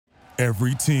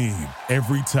Every team,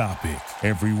 every topic,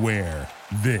 everywhere.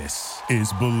 This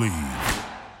is Believe.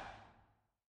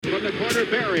 From the corner,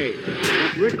 Berry.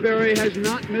 Rick Berry has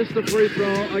not missed a free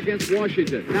throw against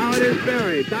Washington. Now it is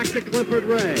Berry. Back to Clifford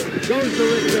Ray. Goes to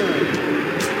Rick Berry.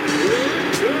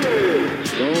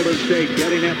 Golden State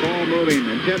getting that ball moving.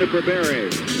 Intended for Berry.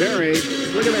 Berry,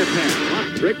 look at that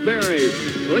pass. Rick Berry.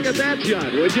 Look at that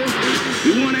shot, would you?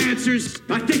 You want answers?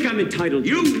 I think I'm entitled.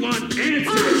 You want answers?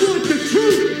 I want the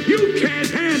truth. You can't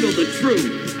handle the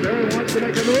truth. Berry wants to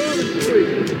make a move and three.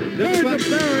 There's a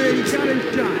Berry. He's got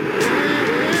his shot.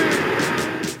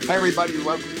 Hi, everybody.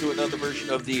 Welcome to another version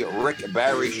of the Rick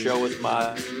Barry Show with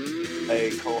my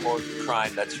cohort in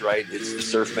crime. That's right. It's the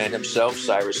surf man himself,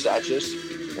 Cyrus Satchis.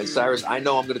 And Cyrus, I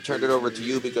know I'm going to turn it over to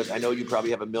you because I know you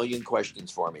probably have a million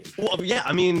questions for me. Well, yeah.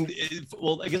 I mean,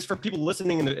 I guess for people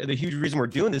listening, and the huge reason we're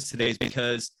doing this today is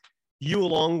because you,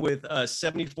 along with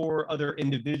 74 other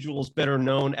individuals better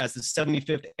known as the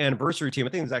 75th anniversary team, I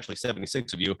think there's actually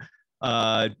 76 of you,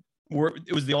 it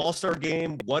was the All-Star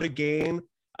game. What a game.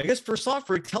 I guess first off,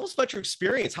 Rick, tell us about your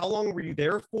experience. How long were you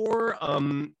there for?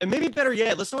 And maybe better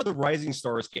yet, let's start with the Rising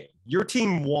Stars game. Your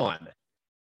team won.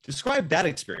 Describe that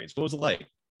experience. What was it like?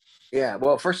 Yeah,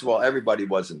 well, first of all, everybody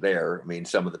wasn't there. I mean,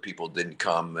 some of the people didn't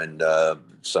come, and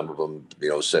some of them,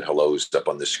 said hellos up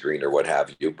on the screen or what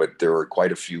have you. But there were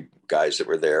quite a few guys that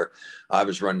were there. I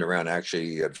was running around,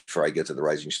 actually, before I get to the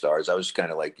Rising Stars. I was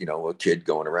kind of like, a kid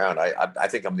going around. I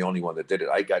think I'm the only one that did it.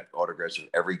 I got autographs from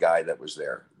every guy that was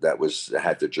there, that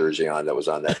had the jersey on, that was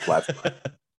on that platform.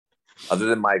 Other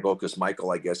than Michael, because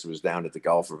Michael, I guess, was down at the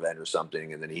golf event or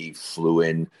something, and then he flew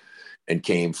in and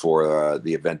came for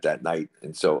the event that night,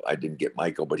 and so I didn't get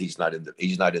Michael, but he's not in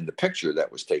the picture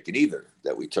that was taken either,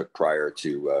 that we took prior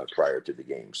to the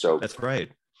game. So that's right.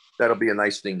 That'll be a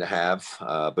nice thing to have,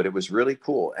 but it was really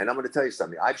cool. And I'm going to tell you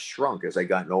something. I've shrunk as I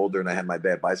gotten older, and I had my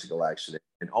bad bicycle accident.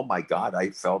 And oh my God, I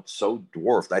felt so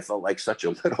dwarfed. I felt like such a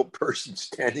little person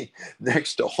standing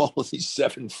next to all of these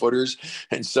 7-footers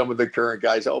and some of the current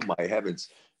guys. Oh my heavens.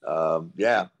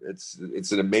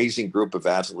 It's an amazing group of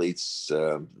athletes,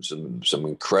 some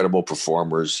incredible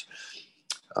performers,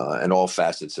 in all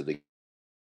facets of the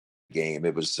game.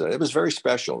 It was very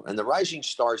special. And the Rising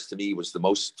Stars, to me, was the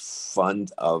most fun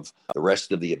of the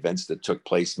rest of the events that took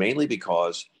place, mainly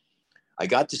because I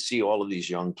got to see all of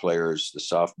these young players, the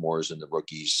sophomores and the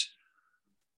rookies,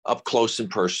 up close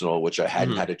and personal, which I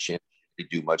hadn't had a chance to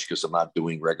do much because I'm not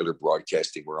doing regular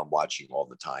broadcasting where I'm watching all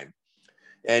the time.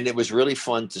 And it was really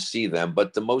fun to see them.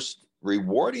 But the most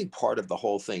rewarding part of the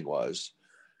whole thing was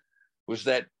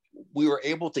that we were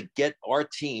able to get our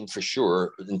team, for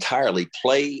sure, entirely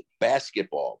play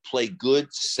basketball, play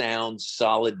good, sound,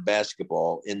 solid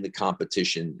basketball in the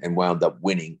competition, and wound up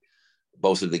winning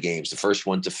both of the games. The first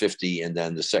one to 50, and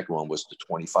then the second one was to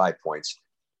 25 points.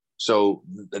 So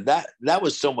that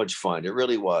was so much fun. It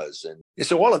really was. And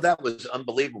so all of that was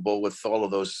unbelievable with all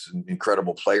of those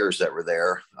incredible players that were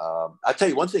there. I'll tell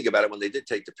you one thing about it. When they did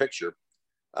take the picture,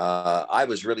 I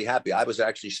was really happy. I was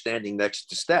actually standing next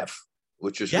to Steph,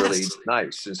 which was really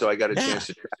nice. And so I got a chance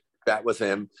to chat with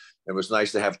him. It was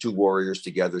nice to have two Warriors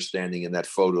together standing in that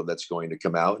photo that's going to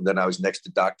come out. And then I was next to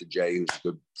Dr. J, who's a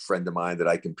good friend of mine that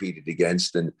I competed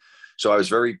against. And so I was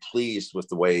very pleased with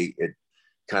the way it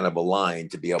kind of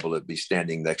aligned to be able to be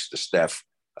standing next to Steph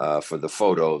for the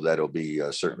photo. That'll be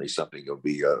certainly something that'll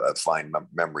be a fine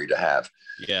memory to have.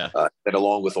 Yeah. And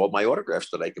along with all my autographs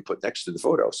that I can put next to the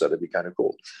photo. So that'd be kind of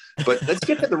cool. But let's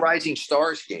get to the Rising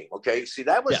Stars game. Okay. See,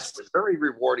 that was very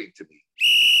rewarding to me.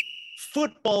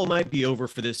 Football might be over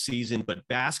for this season, but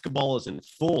basketball is in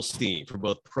full steam for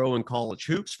both pro and college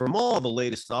hoops. From all the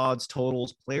latest odds,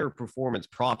 totals, player performance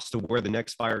props to where the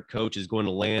next fired coach is going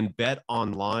to land, Bet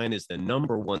Online is the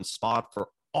 #1 spot for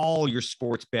all your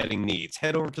sports betting needs.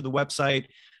 Head over to the website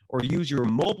or use your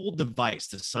mobile device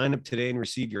to sign up today and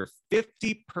receive your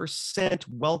 50%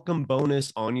 welcome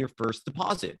bonus on your first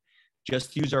deposit.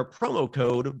 Just use our promo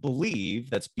code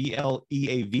BELIEVE, that's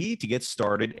BLEAV, to get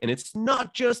started. And it's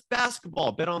not just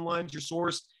basketball. BetOnline is your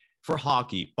source for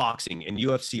hockey, boxing, and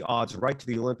UFC odds, right to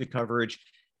the Olympic coverage.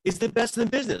 Is the best in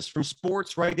the business. From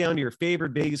sports right down to your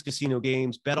favorite Vegas casino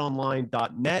games,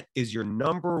 BetOnline.net is your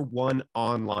 #1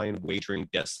 online wagering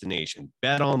destination.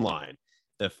 BetOnline,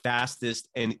 the fastest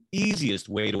and easiest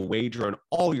way to wager on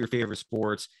all your favorite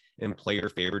sports and play your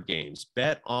favorite games.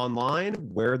 Bet Online,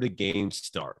 where the game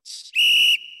starts.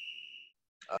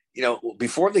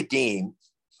 Before the game,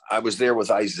 I was there with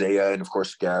Isaiah and, of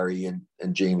course, Gary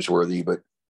and James Worthy, but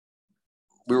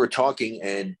we were talking,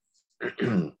 and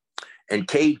and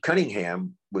Cade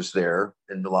Cunningham was there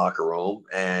in the locker room,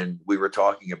 and we were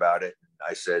talking about it.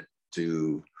 I said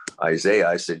to Isaiah,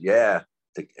 I said, yeah,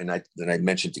 then I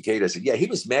mentioned to Kate, I said, yeah, he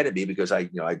was mad at me because I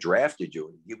drafted you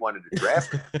and he wanted to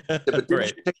draft me. Said, but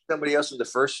didn't you take somebody else in the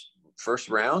first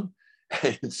round?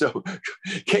 And so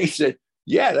Kate said,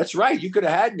 yeah, that's right. You could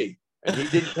have had me. And he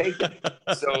didn't take it.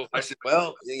 So I said,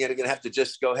 well, you're going to have to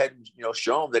just go ahead and,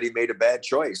 show him that he made a bad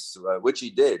choice, which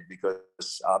he did,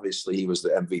 because obviously he was the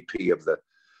MVP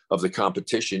of the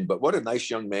competition. But what a nice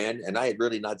young man. And I had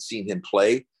really not seen him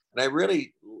play. And I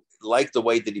really like the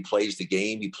way that he plays the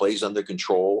game. He plays under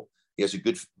control. He has a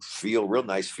good feel, real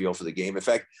nice feel for the game. In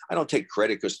fact, I don't take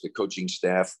credit because the coaching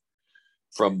staff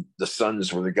from the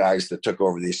Suns were the guys that took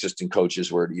over. The assistant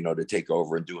coaches were, to take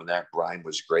over and doing that. Brian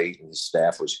was great and his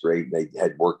staff was great. They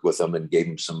had worked with him and gave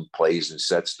him some plays and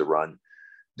sets to run.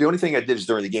 The only thing I did is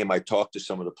during the game, I talked to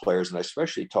some of the players, and I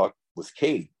especially talked with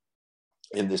Cade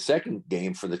in the second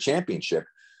game for the championship.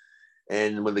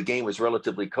 And when the game was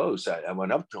relatively close, I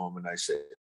went up to him and I said,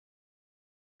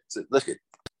 look,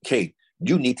 Cade,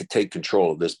 you need to take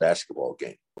control of this basketball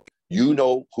game. You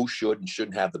know who should and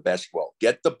shouldn't have the basketball.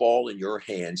 Get the ball in your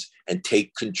hands and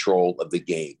take control of the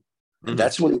game. And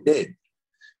that's what he did.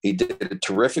 He did a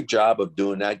terrific job of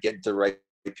doing that, getting to the right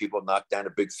people, knocked down a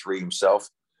big three himself,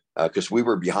 because we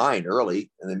were behind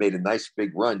early, and they made a nice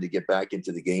big run to get back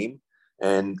into the game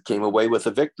and came away with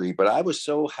a victory. But I was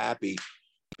so happy.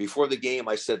 Before the game,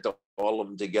 I said to all of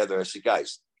them together, I said,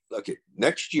 guys, look,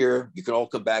 next year you can all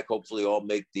come back, hopefully all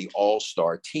make the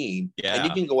all-star team, and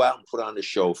you can go out and put on a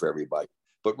show for everybody.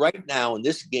 But right now in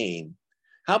this game,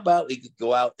 how about we could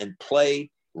go out and play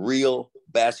real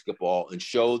basketball and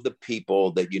show the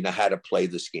people that you know how to play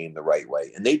this game the right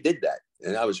way? And they did that.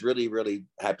 And I was really, really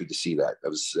happy to see that.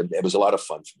 It was a lot of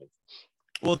fun for me.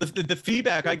 Well, the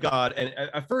feedback I got, and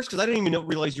at first, because I didn't even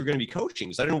realize you were going to be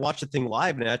coaching, so I didn't watch the thing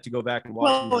live, and I had to go back and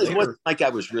watch. Well, it wasn't like I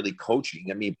was really coaching.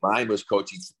 I mean, Brian was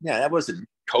coaching. Yeah, that wasn't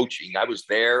coaching. I was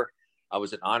there. I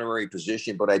was an honorary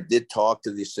position, but I did talk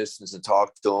to the assistants and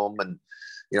talk to them, and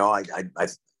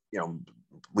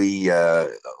we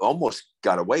almost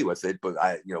got away with it, but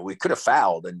we could have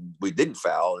fouled, and we didn't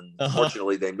foul, and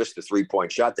unfortunately, they missed a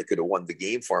 3-point shot that could have won the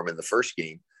game for them in the first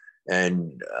game,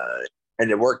 and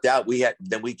it worked out.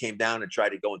 Then we came down and tried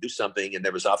to go and do something, and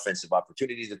there was offensive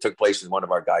opportunity that took place, and one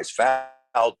of our guys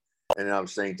fouled. And I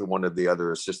was saying to one of the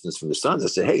other assistants from the Suns, I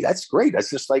said, hey, that's great. That's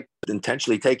just like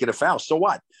intentionally taking a foul. So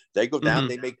what? They go down,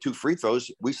 they make 2 free throws.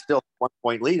 We still have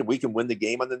 1-point lead, and we can win the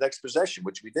game on the next possession,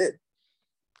 which we did.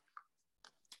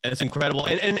 That's incredible.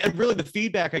 And really the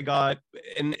feedback I got,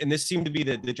 and this seemed to be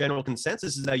the general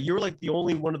consensus, is that you're like the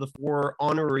only one of the 4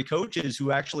 honorary coaches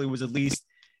who actually was at least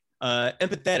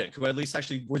empathetic, who at least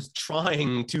actually was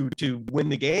trying to win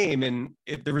the game, and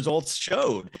if the results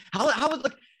showed.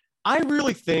 I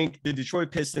really think the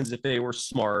Detroit Pistons, if they were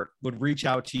smart, would reach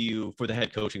out to you for the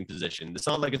head coaching position. It's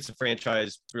not like it's a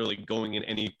franchise really going in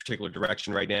any particular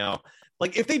direction right now.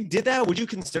 Like, if they did that, would you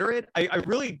consider it? I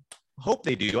really hope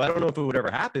they do. I don't know if it would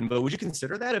ever happen, but would you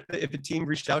consider that if a team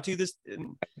reached out to you this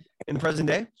in the present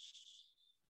day?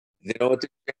 You know what?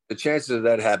 The chances of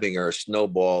that happening are a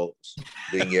snowball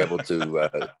being able to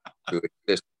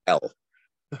exist hell.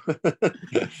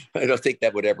 I don't think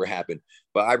that would ever happen.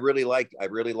 But I really like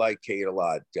Cade a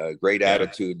lot. Great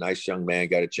attitude, nice young man.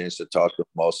 Got a chance to talk to him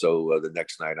also the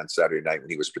next night on Saturday night when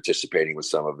he was participating with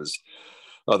some of his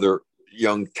other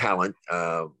young talent.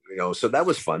 So that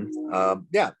was fun.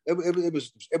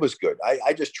 It was good.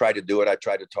 I just tried to do it. I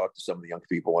tried to talk to some of the young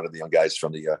people. One of the young guys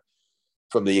from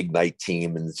the Ignite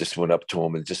team, and just went up to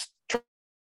him and just tried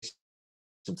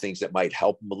some things that might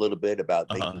help him a little bit about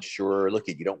making sure, look,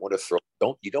 you don't want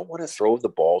to throw the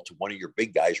ball to one of your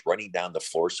big guys running down the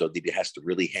floor so that he has to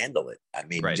really handle it. I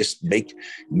mean, just make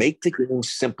the game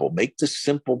simple, make the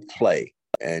simple play,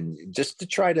 and just to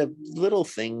try to little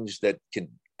things that can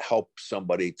help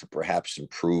somebody to perhaps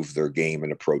improve their game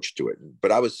and approach to it.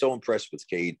 But I was so impressed with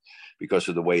Cade because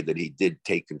of the way that he did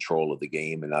take control of the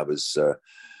game, and I was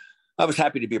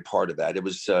happy to be a part of that. It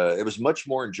was much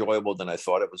more enjoyable than I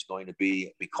thought it was going to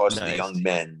be because the young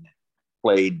men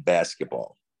played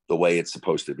basketball the way it's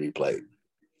supposed to be played.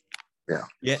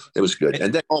 Yeah, it was good.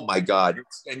 And then, oh my God,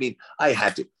 I mean, I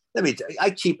had to. Let me tell you,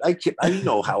 I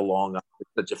know how long I'm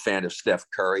such a fan of Steph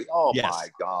Curry. Oh my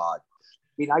God.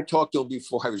 I mean, I talked to him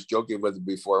before. I was joking with him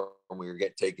before when we were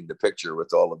taking the picture with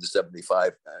all of the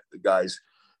 75 guys,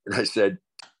 and I said,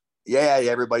 "Yeah,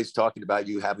 everybody's talking about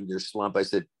you having your slump." I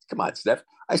said, "Come on, Steph."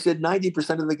 I said,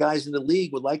 90% of the guys in the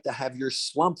league would like to have your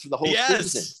slump for the whole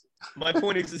season. My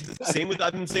point is the same with,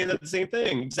 I've been saying that the same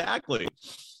thing. Exactly.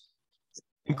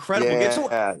 Incredible.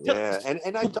 Yeah.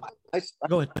 And I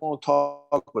go ahead.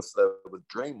 Talk with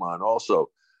Draymond also.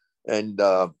 And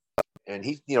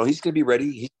he's going to be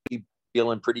ready. He's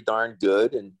feeling pretty darn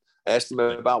good. And Asked him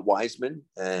about Wiseman,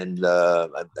 and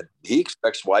he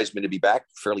expects Wiseman to be back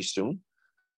fairly soon.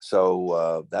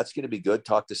 So that's going to be good.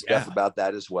 Talk to Steph about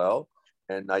that as well.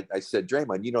 And I said,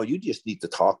 Draymond, you just need to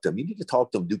talk to him. You need to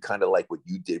talk to him, do kind of like what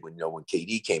you did when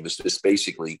KD came. It's just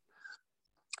basically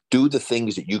do the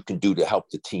things that you can do to help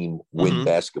the team win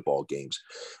basketball games.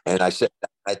 And I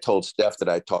told Steph that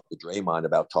I talked to Draymond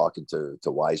about talking to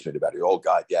Wiseman about it. Oh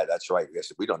God, yeah, that's right. I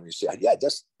said, we don't understand. Yeah,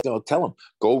 just tell him,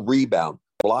 go rebound,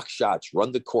 block shots,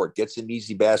 run the court, get some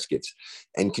easy baskets,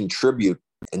 and contribute.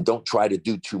 And don't try to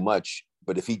do too much.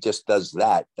 But if he just does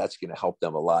that, that's going to help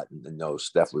them a lot. And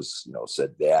Steph was,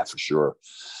 said, yeah, for sure.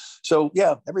 So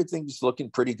yeah, everything's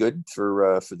looking pretty good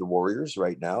for the Warriors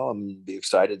right now. I'm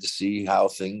excited to see how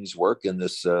things work in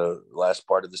this last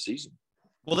part of the season.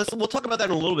 Well, we'll talk about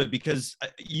that in a little bit, because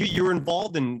you're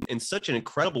involved in such an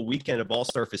incredible weekend of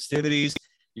All-Star festivities.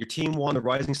 Your team won the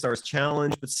Rising Stars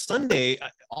Challenge, but Sunday,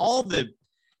 all the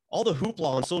hoopla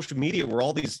on social media were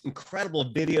all these incredible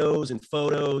videos and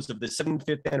photos of the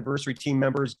 75th anniversary team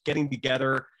members getting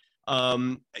together.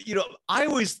 My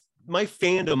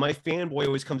fanboy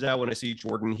always comes out when I see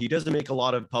Jordan. He doesn't make a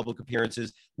lot of public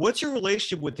appearances. What's your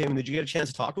relationship with him? Did you get a chance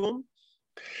to talk to him?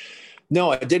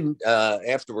 No, I didn't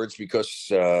afterwards,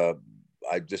 because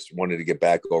I just wanted to get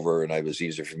back over, and it was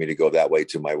easier for me to go that way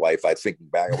to my wife. I think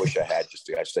back, I wish I had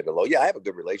I said hello. Yeah, I have a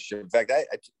good relationship. In fact,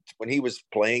 when he was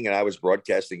playing and I was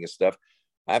broadcasting his stuff,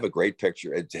 I have a great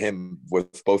picture of him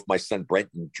with both my son Brent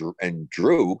and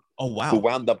Drew. Oh wow! Who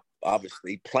wound up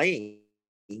obviously playing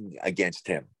against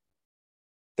him.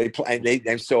 They play,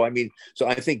 so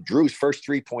I think Drew's first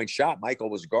 3-point shot, Michael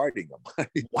was guarding him.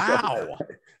 Wow.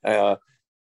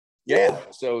 Yeah.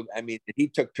 So, he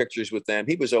took pictures with them.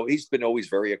 He's been always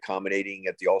very accommodating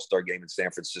at the All-Star game in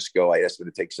San Francisco. I asked him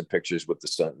to take some pictures with the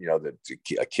son,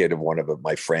 a kid of one of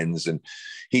my friends. And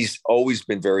he's always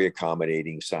been very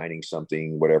accommodating, signing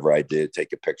something, whatever I did,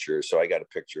 take a picture. So I got a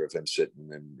picture of him sitting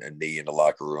and me in the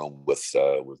locker room with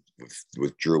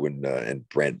Drew and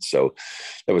Brent. So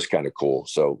that was kind of cool.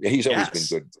 So he's always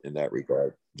been good in that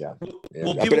regard. Yeah.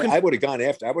 But I would have gone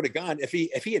if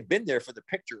he had been there for the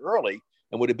picture early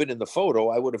and would have been in the photo,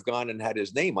 I would have gone and had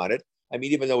his name on it.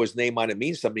 Even though his name on it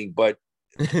means something, but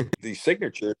the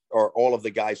signatures are all of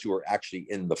the guys who are actually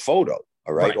in the photo.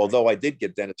 All right. Although I did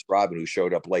get Dennis Rodman, who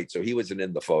showed up late. So he wasn't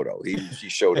in the photo. He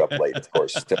showed up late, of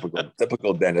course,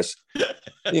 typical Dennis,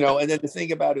 and then the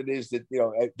thing about it is that,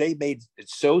 they made it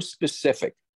so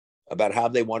specific about how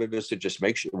they wanted us to just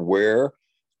make sure wear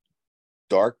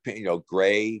dark,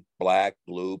 gray, black,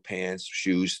 blue pants,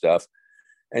 shoes, stuff.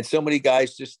 And so many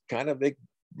guys just kind of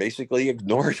basically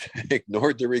ignored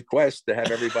the request to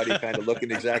have everybody kind of looking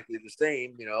exactly the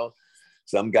same.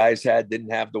 Some guys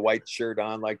didn't have the white shirt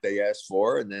on like they asked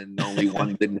for, and then only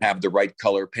one didn't have the right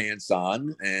color pants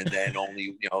on, and then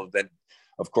only then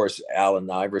of course Allen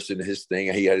Iverson, his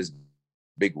thing, he had his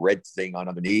big red thing on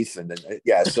underneath, and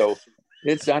then so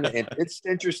it's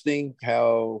interesting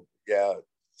how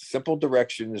simple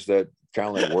directions that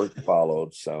kind of work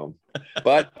followed. So,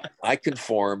 but I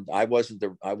conformed. I wasn't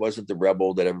the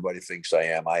rebel that everybody thinks I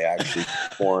am. I actually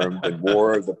conformed and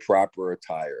wore the proper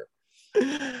attire.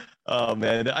 Oh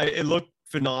man, it looked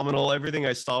phenomenal. Everything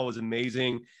I saw was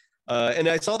amazing. And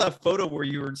I saw that photo where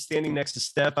you were standing next to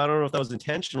Steph. I don't know if that was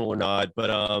intentional or not, but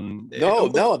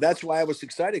no, that's why I was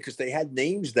excited, because they had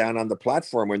names down on the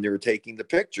platform when they were taking the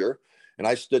picture, and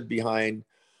I stood behind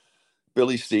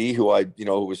Billy C, who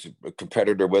who was a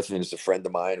competitor with and is a friend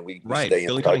of mine, and we stay in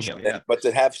Billy touch. Cunningham, yeah. But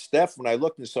to have Steph, when I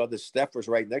looked and saw that Steph was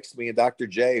right next to me, and Dr.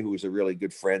 J, who was a really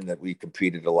good friend that we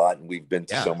competed a lot, and we've been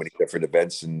to so many different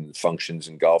events and functions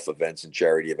and golf events and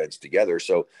charity events together.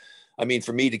 So,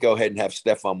 for me to go ahead and have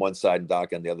Steph on one side and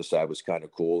Doc on the other side was kind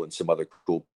of cool, and some other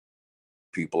cool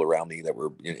people around me that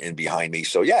were in behind me.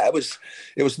 So yeah, it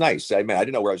was nice. I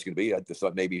didn't know where I was going to be. I just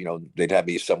thought maybe, they'd have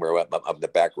me somewhere up in the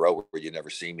back row where you never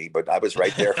see me, but I was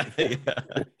right there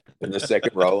in the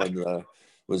second row, and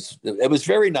it was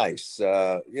very nice.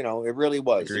 It really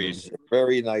was. Agreed. It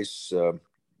was a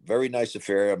very nice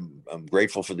affair. I'm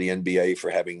grateful for the NBA for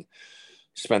having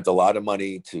spent a lot of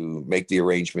money to make the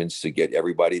arrangements to get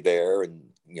everybody there and,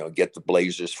 get the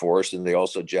Blazers for us. And they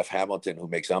also, Jeff Hamilton, who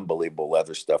makes unbelievable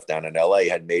leather stuff down in LA,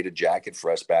 had made a jacket for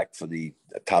us back for the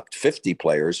top 50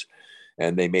 players.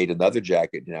 And they made another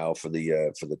jacket now for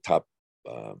the top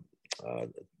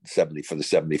 70, for the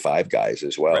 75 guys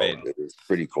as well. Right. It was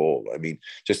pretty cool.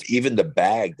 Just even the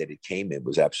bag that it came in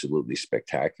was absolutely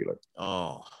spectacular.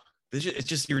 Oh, it's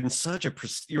just,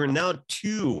 you're now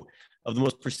two of the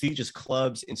most prestigious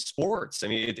clubs in sports.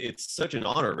 It's such an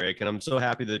honor, Rick, and I'm so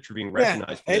happy that you're being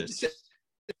recognized for this.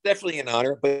 definitely an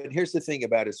honor. But here's the thing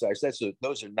about it, Cyrus.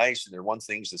 Those are nice, and they're one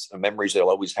things, that's memories that I'll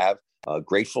always have.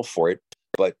 Grateful for it.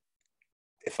 But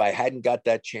if I hadn't got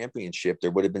that championship,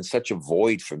 there would have been such a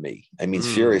void for me. I mean,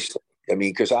 seriously. I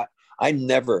mean, because I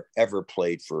never ever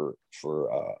played for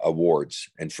awards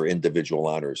and for individual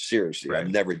honors. Seriously, right. I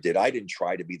never did. I didn't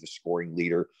try to be the scoring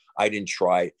leader. I didn't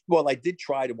try. Well, I did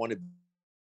try to want to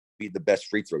be the best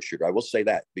free throw shooter. I will say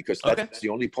that, because that's the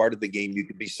only part of the game you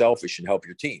can be selfish and help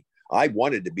your team. I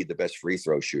wanted to be the best free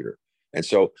throw shooter. And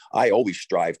so I always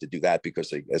strive to do that,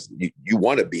 because as you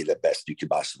want to be the best you can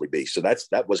possibly be. So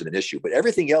that wasn't an issue, but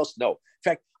everything else, no. In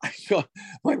fact, I saw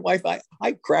my wife,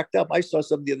 I cracked up. I saw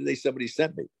something the other day somebody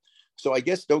sent me. So I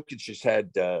guess Dokic just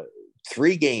had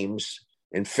 3 games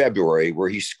in February where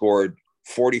he scored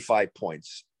 45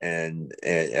 points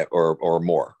or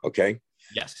more. Okay.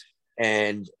 Yes.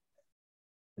 And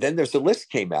then there's a list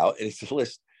came out, and it's a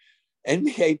list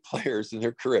NBA players in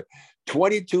their career,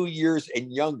 22 years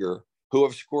and younger, who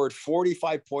have scored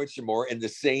 45 points or more in the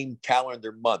same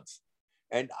calendar month.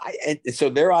 And so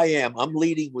there I am. I'm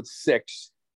leading with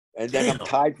 6, and then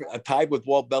I'm tied with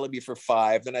Walt Bellamy for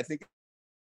 5. Then I think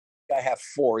I have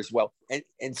 4 as well.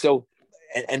 And so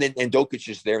then Dokic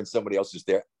is there, and somebody else is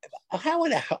there.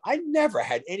 I never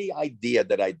had any idea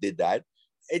that I did that.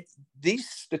 These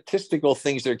statistical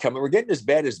things that are coming, we're getting as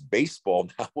bad as baseball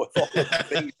now with all the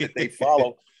things that they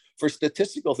follow for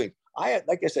statistical things.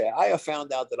 Like I say, I have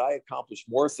found out that I accomplished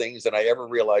more things than I ever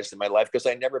realized in my life, because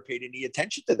I never paid any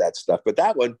attention to that stuff. But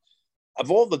that one,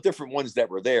 of all the different ones that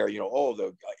were there,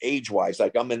 the age-wise,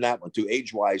 like I'm in that one too,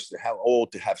 age-wise, to how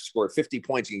old to have scored 50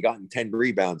 points and gotten 10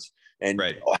 rebounds, and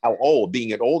how old,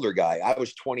 being an older guy. I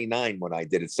was 29 when I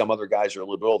did it. Some other guys are a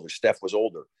little bit older. Steph was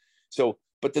older. So,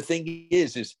 but the thing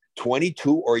is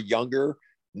 22 or younger,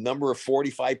 number of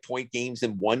 45-point games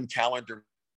in one calendar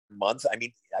month. I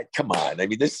mean, come on. I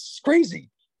mean, this is crazy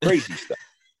stuff.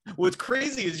 What's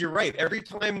crazy is you're right. Every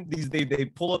time they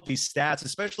pull up these stats,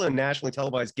 especially on nationally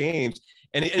televised games,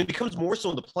 and it becomes more so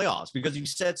in the playoffs, because you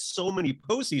set so many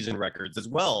postseason records as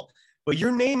well. But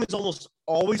your name is almost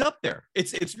always up there.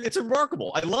 It's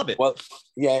remarkable. I love it. Well,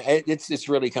 yeah, it's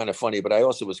really kind of funny. But I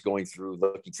also was going through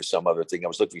looking for some other thing. I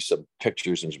was looking for some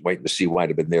pictures and waiting to see who might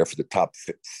have been there for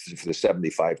the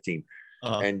 75 team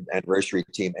and anniversary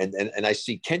team. And I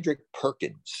see Kendrick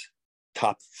Perkins,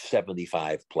 top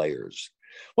 75 players.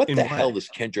 What the hell does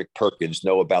Kendrick Perkins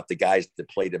know about the guys that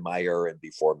played in my era and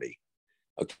before me?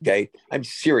 Okay, I'm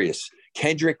serious.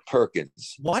 Kendrick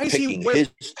Perkins. Why is picking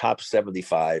his top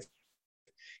 75?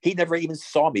 He never even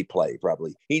saw me play,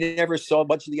 probably. He never saw a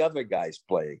bunch of the other guys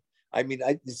play. I mean,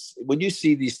 when you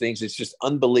see these things, it's just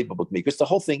unbelievable to me, because the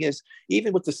whole thing is,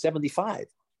 even with the 75,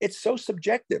 it's so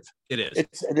subjective. It is.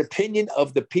 It's an opinion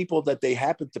of the people that they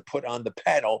happen to put on the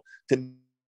panel to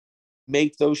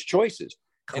make those choices.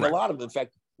 Correct. And a lot of them, in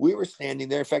fact, we were standing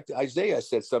there. In fact, Isaiah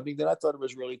said something that I thought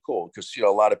was really cool, because, a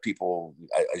lot of people,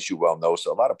 as you well know,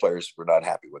 so a lot of players were not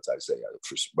happy with Isaiah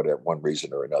for whatever one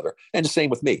reason or another. And the same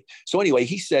with me. So anyway,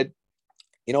 he said,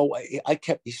 I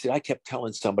kept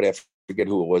telling somebody, I forget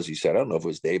who it was. He said, I don't know if it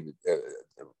was David,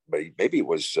 but maybe it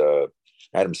was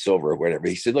Adam Silver or whatever.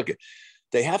 He said, look,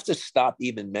 they have to stop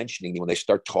even mentioning when they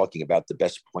start talking about the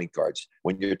best point guards.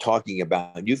 When you're talking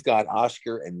about, you've got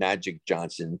Oscar and Magic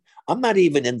Johnson. I'm not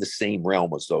even in the same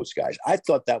realm as those guys. I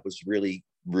thought that was really,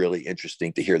 really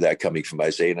interesting to hear that coming from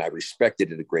Isaiah, and I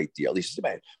respected it a great deal. He said,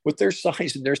 man, with their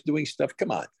size and they're doing stuff,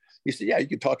 come on. He said, yeah, you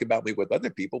can talk about me with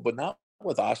other people, but not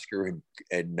with Oscar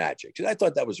and Magic. And I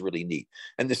thought that was really neat.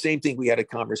 And the same thing, we had a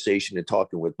conversation and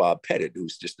talking with Bob Pettit,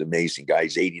 who's just an amazing guy.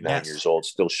 He's 89 years old,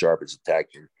 still sharp as a tack,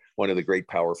 one of the great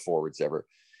power forwards ever.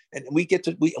 And we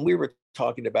were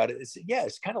talking about it.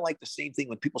 It's kind of like the same thing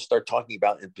when people start talking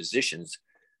about in positions.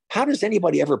 How does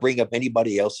anybody ever bring up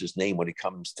anybody else's name when it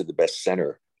comes to the best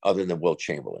center other than Wilt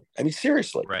Chamberlain? I mean,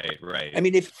 seriously. Right. I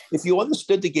mean, if you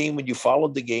understood the game, when you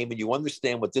followed the game, and you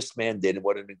understand what this man did and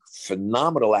what a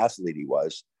phenomenal athlete he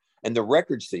was, and the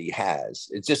records that he has,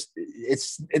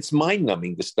 it's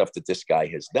mind-numbing, the stuff that this guy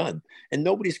has done. And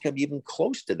nobody's come even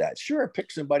close to that. Sure,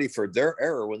 pick somebody for their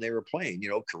era when they were playing,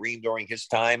 Kareem during his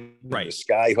time, right? The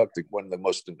sky hook, one of the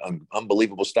most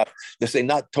unbelievable stuff. They say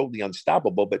not totally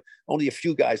unstoppable, but only a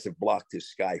few guys have blocked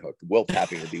his sky hook. Wilt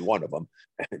happening to be one of them.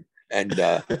 And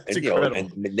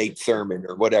Nate Thurman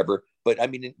or whatever. But I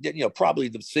mean, probably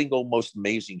the single most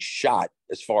amazing shot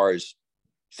as far as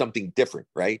something different,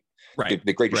 right? Right.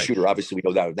 The greatest shooter, obviously, we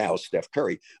know that now, is Steph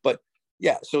Curry. But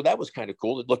yeah, so that was kind of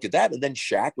cool to look at that. And then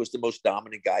Shaq was the most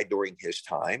dominant guy during his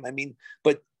time. I mean,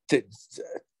 but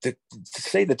to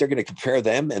say that they're going to compare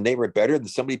them and they were better than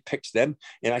somebody picks them.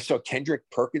 And I saw Kendrick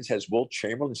Perkins has Wilt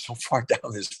Chamberlain so far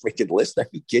down his freaking list. Are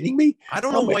you kidding me? I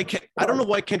don't know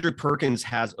why Kendrick Perkins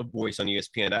has a voice on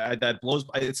ESPN.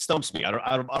 It stumps me. Out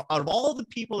of all the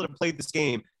people that have played this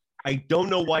game, I don't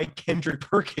know why Kendrick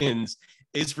Perkins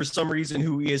is for some reason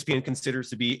who ESPN considers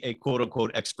to be a quote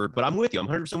unquote expert. But I'm with you. I'm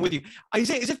 100% with you.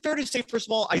 Isaiah, is it fair to say, first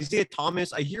of all, Isaiah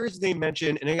Thomas, I hear his name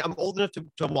mentioned, and I'm old enough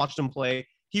to watch him play.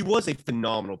 He was a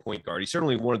phenomenal point guard. He's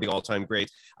certainly one of the all-time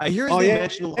greats. I hear his name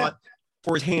mentioned a lot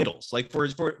for his handles, like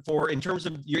for in terms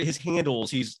of his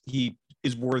handles, he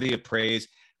is worthy of praise.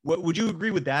 What would you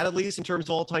agree with that, at least in terms of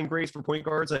all-time greats for point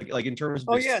guards? Like in terms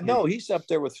of he's up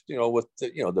there with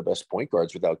the best point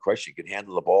guards without question. He could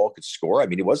handle the ball, could score. I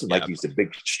mean, he wasn't like he's a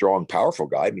big, strong, powerful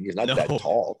guy. I mean, he's not that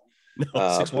tall. No,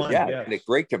 6'1", and a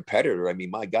great competitor. I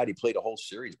mean, my God, he played a whole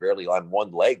series barely on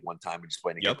one leg one time when he's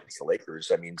playing against the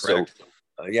Lakers. I mean, correct.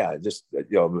 Just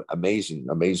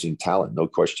amazing talent, no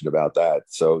question about that.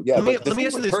 So let me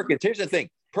ask you this. Perkins, here's the thing: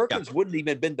 Perkins wouldn't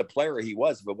even been the player he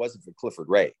was if it wasn't for Clifford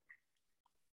Ray.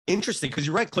 Interesting, because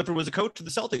you're right. Clifford was a coach of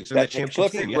the Celtics.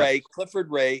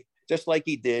 Clifford Ray, just like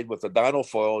he did with Donald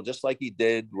Foyle, just like he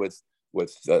did with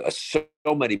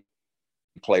so many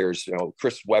players.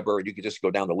 Chris Webber. And you could just go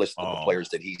down the list of the players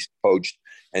that he's coached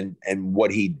and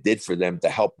what he did for them to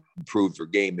help improve their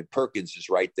game. And Perkins is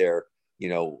right there,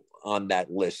 on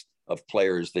that list of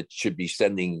players that should be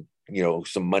sending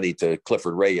some money to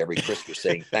Clifford Ray every Christmas,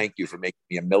 saying thank you for making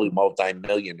me a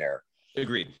multi-millionaire.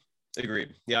 Agreed.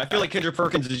 Yeah, I feel like Kendrick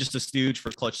Perkins is just a stooge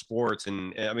for Clutch Sports,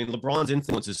 and I mean LeBron's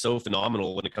influence is so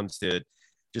phenomenal when it comes to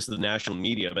just the national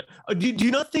media. But do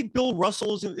you not think Bill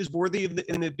Russell is worthy of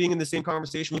being in the same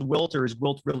conversation with Wilt, or is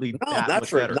Wilt really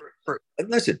better?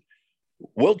 Listen,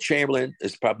 Wilt Chamberlain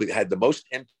has probably had the most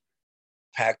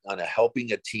impact on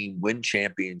helping a team win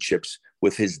championships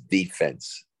with his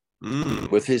defense.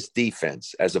 With his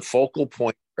defense as a focal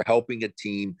point for helping a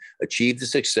team achieve the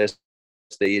success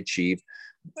they achieved,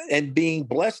 and being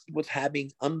blessed with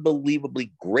having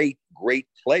unbelievably great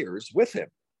players with him.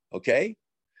 Okay.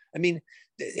 I mean,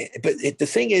 but the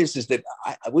thing is that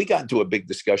we got into a big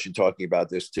discussion talking about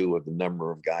this too, of the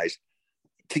number of guys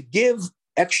to give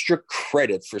extra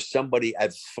credit for somebody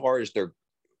as far as their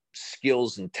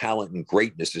skills and talent and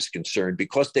greatness is concerned,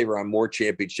 because they were on more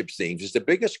championship teams, is the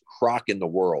biggest crock in the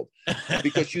world,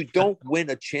 because you don't win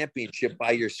a championship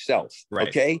by yourself. Right.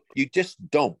 Okay. You just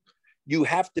don't. You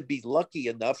have to be lucky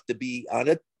enough to be on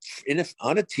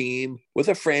a team with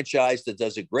a franchise that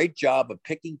does a great job of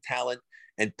picking talent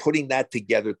and putting that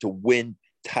together to win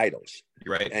titles.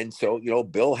 Right. And so,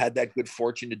 Bill had that good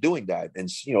fortune of doing that. And,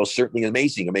 certainly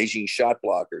amazing shot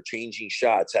blocker, changing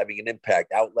shots, having an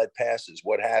impact, outlet passes,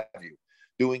 what have you,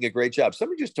 doing a great job.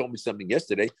 Somebody just told me something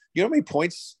yesterday. You know how many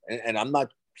points, and I'm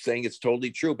not saying it's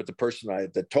totally true, but the person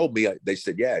that told me, they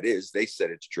said, yeah, it is. They said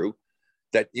it's true.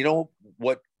 That,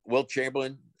 what Wilt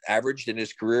Chamberlain averaged in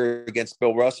his career against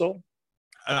Bill Russell?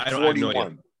 I don't have no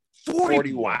idea.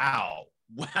 41.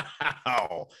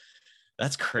 Wow.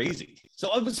 That's crazy.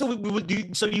 So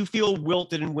you feel Wilt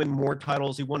didn't win more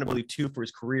titles? He won, I believe, 2 for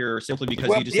his career, simply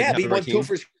because he just didn't have the right team? He won 2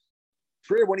 for his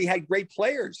career when he had great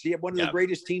players. He had one of the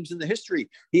greatest teams in the history.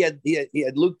 He had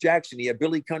Luke Jackson. He had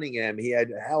Billy Cunningham. He had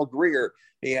Hal Greer.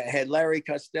 He had Larry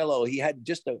Costello. He had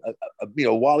just a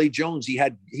Wally Jones. He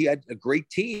had a great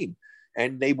team,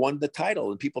 and they won the title.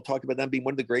 And people talk about them being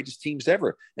one of the greatest teams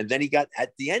ever. And then he got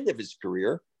at the end of his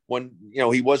career, when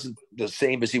he wasn't the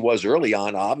same as he was early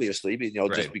on, obviously,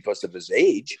 just because of his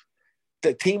age.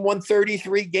 The team won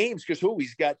 33 games because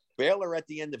he's got Baylor at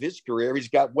the end of his career. He's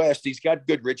got West. He's got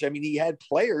Goodrich. I mean, he had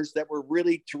players that were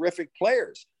really terrific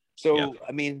players. So,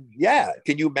 I mean,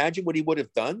 can you imagine what he would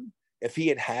have done if he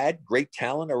had great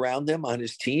talent around him on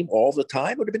his team all the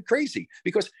time? It would have been crazy,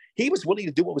 because he was willing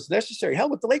to do what was necessary. Hell,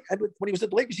 with the Lakers, when he was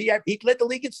at the Lakers, he led the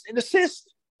league in assists.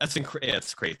 That's incredible.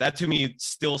 It's great. That to me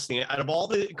still stands out of all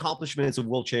the accomplishments of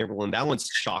Wilt Chamberlain. That one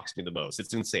shocks me the most.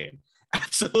 It's insane.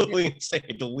 Absolutely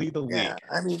insane to lead the league. Yeah,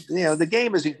 I mean, the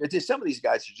game is. Some of these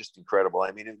guys are just incredible.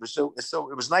 I mean, it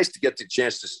was nice to get the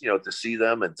chance to see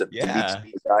them and to meet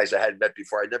some guys I hadn't met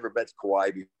before. I'd never met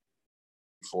Kawhi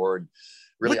before. And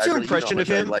really, what's your impression of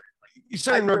him?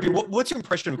 What's your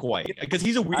impression of Kawhi? Because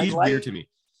he's weird to me.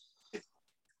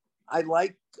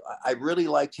 I really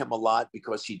like him a lot,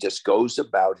 because he just goes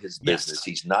about his business. Yes.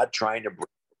 He's not trying to bring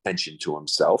attention to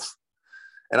himself.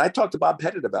 And I talked to Bob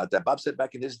Pettit about that. Bob said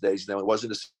back in his days, it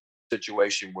wasn't a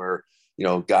situation where,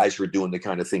 guys were doing the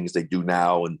kind of things they do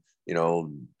now. And,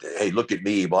 hey, look at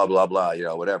me, blah, blah, blah,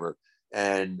 whatever.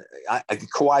 And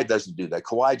Kawhi doesn't do that.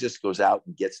 Kawhi just goes out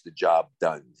and gets the job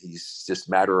done. He's just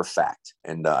matter of fact.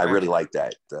 And I really like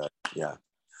that.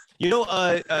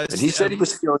 And he said he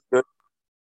was feeling good.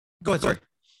 Go ahead, sorry.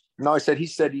 No, I said he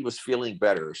said he was feeling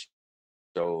better.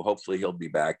 So hopefully he'll be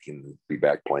back and be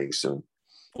back playing soon.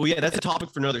 Well, yeah, that's a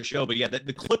topic for another show. But yeah,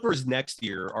 the Clippers next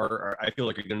year are I feel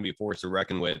like are going to be a force to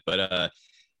reckon with. But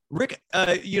Rick,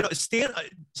 Stan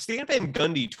Van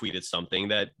Gundy tweeted something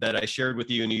that I shared with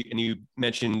you, and you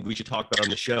mentioned we should talk about on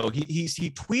the show. He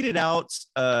tweeted out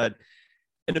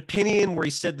an opinion where he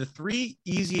said the three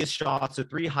easiest shots, the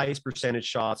three highest percentage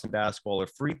shots in basketball are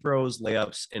free throws,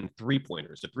 layups, and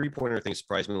three-pointers. The three-pointer thing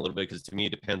surprised me a little bit because to me it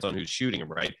depends on who's shooting them,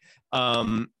 right?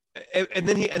 And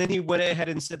then he went ahead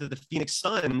and said that the Phoenix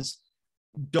Suns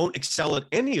don't excel at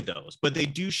any of those, but they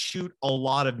do shoot a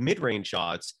lot of mid-range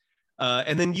shots.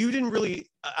 And then you didn't really,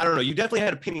 I don't know, you definitely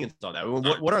had opinions on that.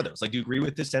 What are those? Like, do you agree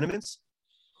with his sentiments?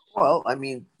 Well, I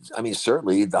mean,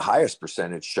 certainly the highest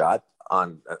percentage shot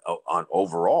on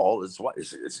overall is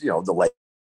the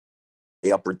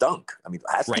layup or dunk. I mean,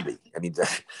 it has to be.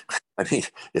 I mean,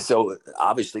 so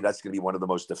obviously that's going to be one of the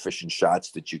most efficient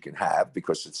shots that you can have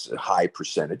because it's a high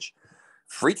percentage.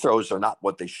 Free throws are not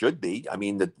what they should be. I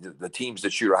mean, the teams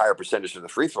that shoot a higher percentage from the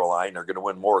free throw line are going to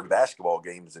win more basketball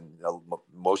games than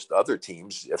most other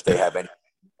teams if they have any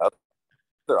other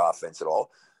offense at all.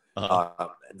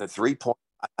 The 3-point.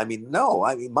 I mean, no.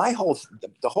 I mean,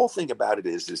 the whole thing about it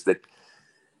is that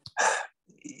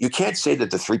you can't say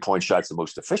that the 3-point shot's the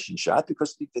most efficient shot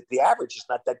because the average is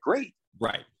not that great.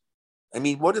 Right. I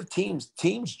mean, what if teams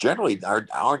generally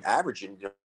aren't averaging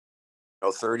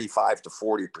 35 to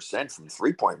 40% from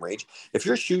 3-point range? If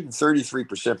you're shooting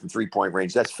 33% from 3-point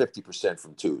range, that's 50%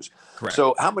 from twos. Correct.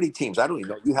 So how many teams? I don't even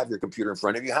know. You have your computer in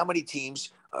front of you. How many teams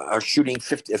are shooting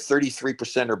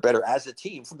 33% or better as a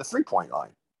team from the 3-point line?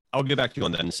 I'll get back to you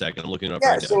on that in a second. I'm looking it up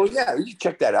right now. So you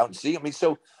check that out and see. I mean,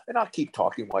 and I'll keep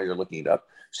talking while you're looking it up.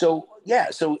 So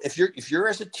if you're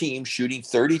as a team shooting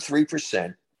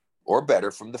 33% or better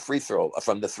from the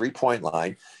 3-point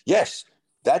line, yes,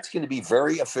 that's going to be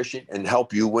very efficient and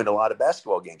help you win a lot of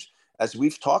basketball games. As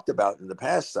we've talked about in the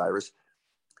past, Cyrus,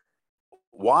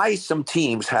 why some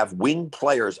teams have wing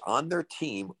players on their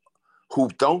team who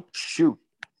don't shoot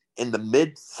in the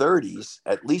mid 30s,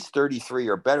 at least 33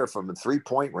 or better from the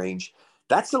 3-point range,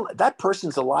 that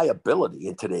person's a liability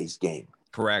in today's game.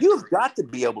 Correct. You've got to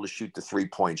be able to shoot the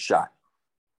 3-point shot.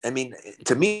 I mean,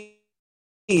 to me,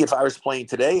 if I was playing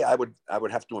today, I would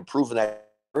have to improve in that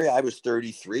area. I was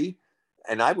 33,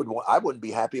 and I wouldn't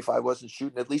be happy if I wasn't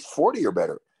shooting at least 40 or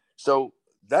better. So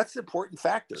that's an important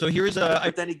factor. So here's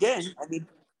but then again, I mean.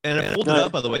 And I pulled it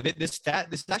up, by the way. This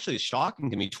actually is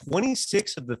shocking to me.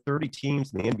 26 of the 30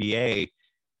 teams in the NBA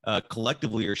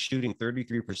collectively are shooting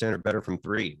 33% or better from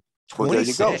three. 26. Well, there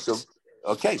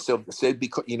you go. So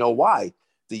because you know why?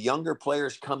 The younger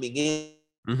players coming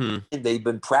in, they've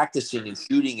been practicing and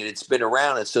shooting, and it's been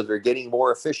around, and so they're getting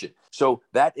more efficient. So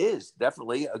that is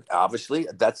definitely, obviously,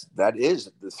 the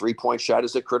 3-point shot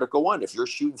is a critical one. If you're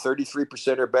shooting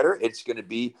 33% or better, it's going to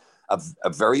be a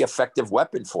very effective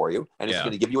weapon for you, and it's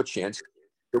going to give you a chance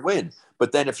to win.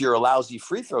 But then if you're a lousy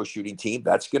free throw shooting team,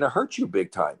 that's going to hurt you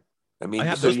big time. I mean,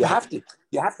 you have to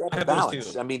have a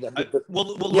balance. I mean,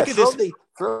 look at this.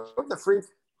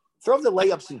 Throw the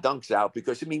layups and dunks out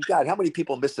because, I mean, God, how many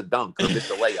people miss a dunk or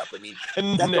miss a layup? I mean,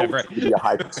 that's going to be a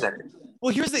high percentage.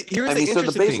 Well, here's the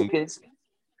interesting thing.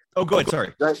 Oh, go ahead.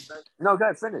 Sorry. No, go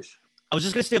ahead. Finish. I was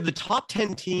just going to say of the top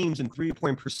 10 teams in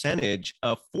 3-point percentage,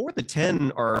 4 of the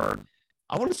 10 are,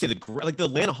 I want to say the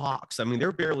Atlanta Hawks. I mean,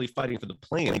 they're barely fighting for the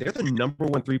play-in. They're the number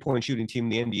 1 3-point shooting team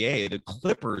in the NBA. The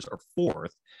Clippers are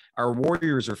 4th. Our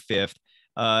Warriors are 5th.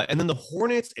 And then the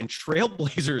Hornets and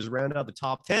Trailblazers round out the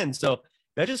top 10. So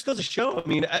that just goes to show. I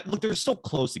mean, look, they're so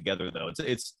close together, though.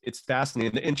 It's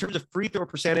fascinating. In terms of free throw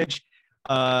percentage,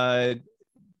 the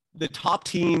top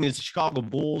team is Chicago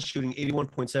Bulls, shooting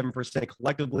 81.7%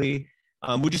 collectively.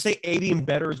 Would you say 80 and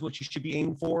better is what you should be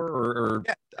aiming for? Or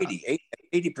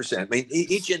 80%. I mean,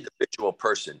 each individual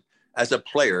person, as a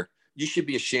player, you should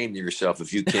be ashamed of yourself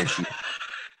if you can't shoot.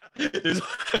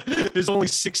 There's only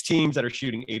 6 teams that are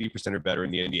shooting 80% or better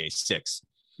in the NBA. 6.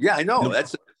 Yeah, I know.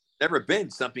 That's never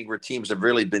been something where teams have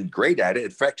really been great at it.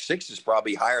 In fact, 6 is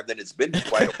probably higher than it's been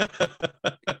quite a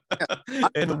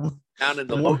while. Down in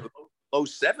the low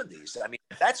 70s. I mean,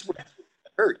 that's what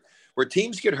hurt. Where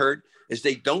teams get hurt is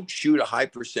they don't shoot a high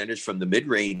percentage from the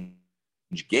mid-range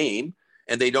game,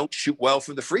 and they don't shoot well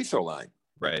from the free throw line.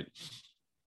 Right.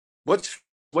 What's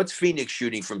Phoenix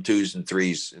shooting from 2s and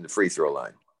 3s in the free throw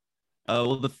line?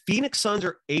 Well, the Phoenix Suns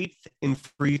are 8th in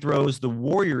free throws. The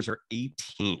Warriors are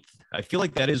 18th. I feel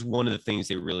like that is one of the things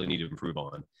they really need to improve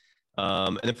on.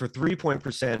 And then for 3-point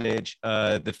percentage,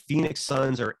 the Phoenix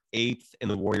Suns are 8th and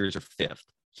the Warriors are 5th.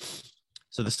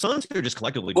 So the Suns are just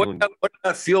collectively What doing. what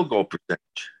about field goal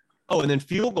percentage? Oh, and then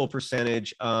field goal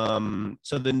percentage.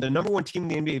 So then the number one team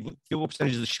in the NBA field goal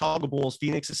percentage is the Chicago Bulls.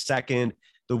 Phoenix is second.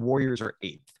 The Warriors are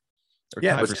eighth. Or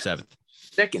tied for seventh.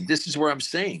 Second, this is where I'm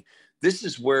saying. This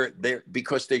is where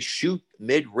because they shoot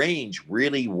mid-range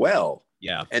really well.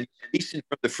 Yeah. And decent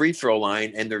from the free throw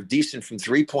line, and they're decent from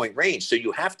 3-point range. So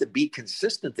you have to be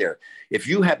consistent there. If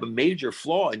you have a major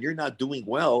flaw and you're not doing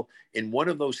well in one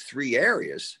of those three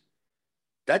areas,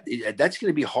 that's going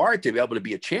to be hard to be able to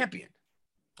be a champion.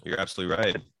 You're absolutely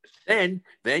right. Then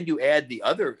you add the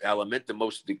other element,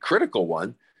 the critical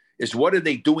one, is what are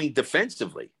they doing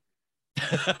defensively?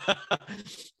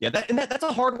 Yeah, that's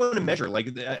a hard one to measure.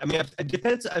 Like, I mean,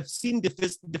 I've seen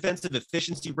defensive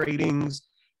efficiency ratings.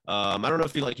 I don't know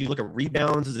if you look at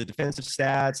rebounds as a defensive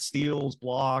stat, steals,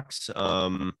 blocks.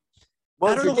 Well,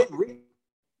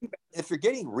 if you're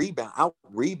getting rebound,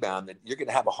 then you're going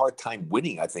to have a hard time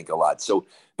winning, I think, a lot. So,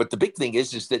 but the big thing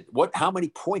is that how many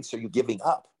points are you giving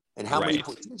up? And how many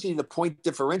points? Usually the point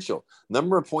differential,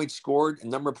 number of points scored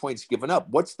and number of points given up.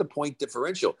 What's the point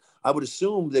differential? I would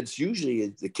assume that it's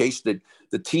usually the case that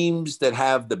the teams that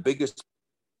have the biggest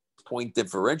point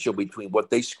differential between what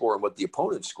they score and what the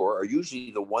opponents score are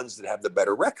usually the ones that have the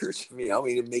better records. I mean,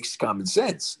 it makes common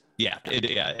sense. Yeah.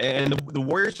 And the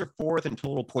Warriors are fourth in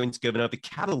total points given up. The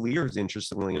Cavaliers,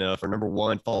 interestingly enough, are number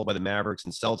one, followed by the Mavericks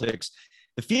and Celtics.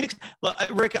 The Phoenix,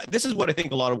 Rick, this is what I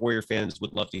think a lot of Warrior fans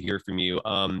would love to hear from you.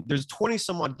 There's 20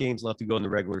 some odd games left to go in the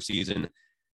regular season.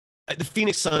 The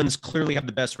Phoenix Suns clearly have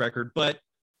the best record, but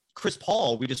Chris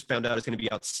Paul, we just found out, is going to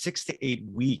be out 6 to 8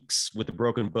 weeks with a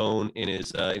broken bone in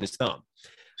his thumb.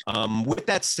 With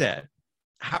that said,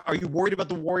 are you worried about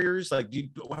the Warriors? Like,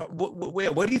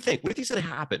 what do you think? What do you think's going to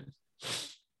happen?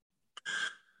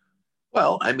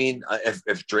 Well, I mean,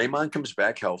 if Draymond comes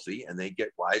back healthy and they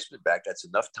get Wiseman back, that's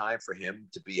enough time for him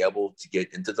to be able to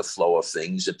get into the flow of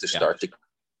things and to start to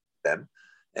them.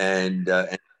 And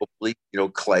hopefully,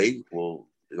 Clay will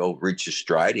reach his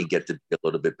stride and get to be a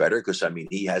little bit better because, I mean,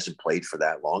 he hasn't played for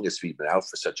that long. He's been out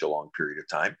for such a long period of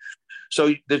time.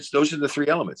 So those are the three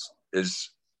elements. Is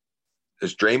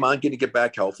Draymond going to get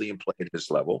back healthy and play at his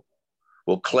level?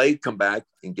 Will Clay come back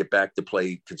and get back to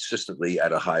play consistently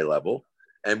at a high level?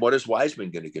 And what is Wiseman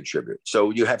going to contribute?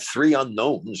 So you have three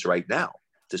unknowns right now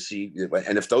to see.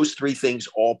 And if those three things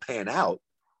all pan out,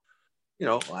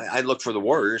 I look for the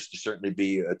Warriors to certainly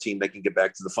be a team that can get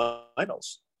back to the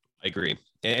finals. I agree.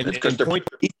 I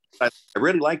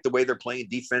really like the way they're playing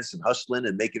defense and hustling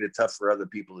and making it tough for other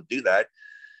people to do that.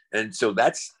 And so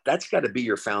that's got to be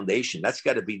your foundation. That's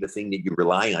got to be the thing that you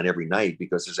rely on every night,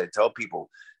 because as I tell people,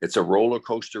 it's a roller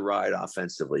coaster ride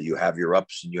offensively. You have your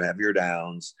ups and you have your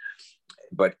downs,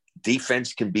 but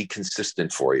defense can be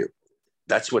consistent for you.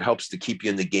 That's what helps to keep you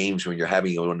in the games when you're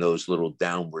having one of those little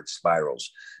downward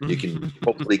spirals. You can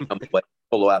hopefully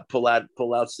pull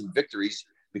out some victories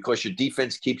because your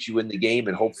defense keeps you in the game,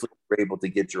 and hopefully you're able to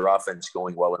get your offense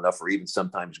going well enough, or even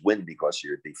sometimes win because of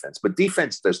your defense. But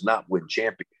defense does not win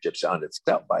championships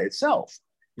by itself.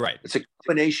 Right. It's a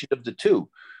combination of the two.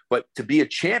 But to be a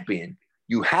champion,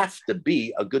 you have to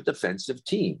be a good defensive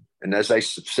team. And as I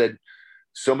said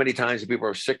so many times, and people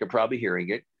are sick of probably hearing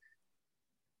it,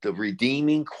 the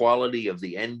redeeming quality of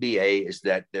the NBA is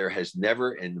that there has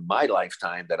never in my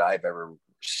lifetime that I've ever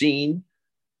seen,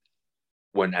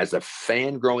 when as a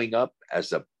fan growing up,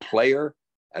 as a player,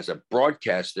 as a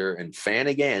broadcaster and fan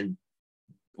again,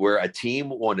 where a team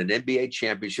won an NBA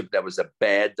championship that was a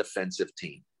bad defensive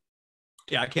team.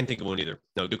 Yeah, I can't think of one either.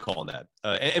 No, good call on that.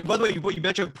 And by the way, you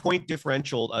mentioned point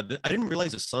differential. I didn't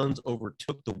realize the Suns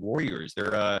overtook the Warriors.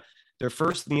 They're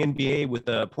first in the NBA with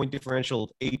a point differential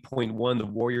of 8.1. The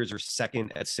Warriors are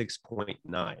second at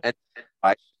 6.9. And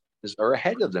are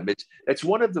ahead of them. It's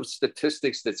one of the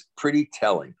statistics that's pretty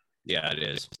telling. Yeah, it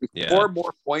is. If you score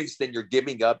more points than you're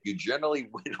giving up, you generally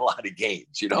win a lot of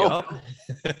games, Yep.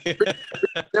 Pretty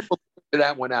simple to figure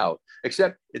that one out.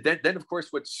 Except then of course,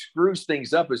 what screws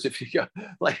things up is if you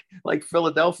like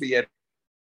Philadelphia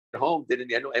at home did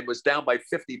and was down by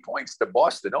 50 points to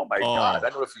Boston. Oh my God. I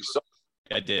don't know if you saw.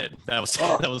 I did. That was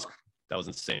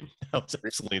insane. That was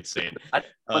absolutely insane.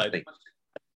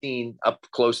 Seen up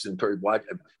close and watch.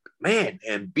 Man,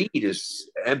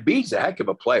 Embiid's a heck of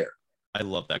a player. I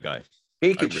love that guy.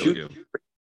 He can shoot.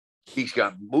 He's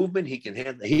got movement. He can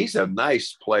handle. He's a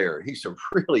nice player. He's a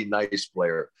really nice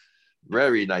player.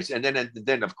 Very nice. And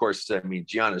then of course, I mean,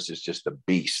 Giannis is just a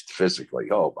beast physically.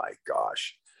 Oh my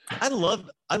gosh. I love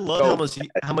how much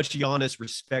Giannis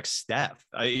respects Steph.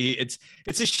 It's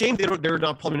a shame they're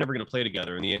not probably never going to play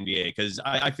together in the NBA, because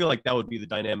I feel like that would be the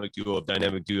dynamic duo of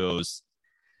dynamic duos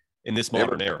in this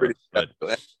modern era. But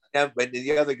But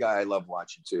the other guy I love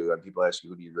watching too, and people ask me,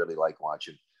 who do you really like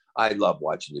watching? I love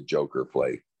watching the Joker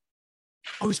play.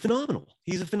 Oh, he's phenomenal.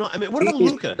 He's a phenomenal. I mean, what about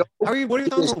Luka? What are your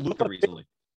thoughts on Luka recently?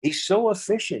 He's so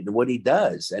efficient in what he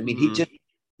does. I mean,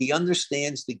 he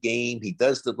understands the game. He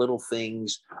does the little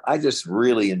things. I just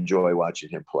really enjoy watching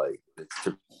him play. It's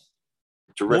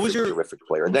terrific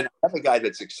player. And then another guy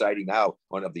that's exciting now,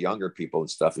 one of the younger people and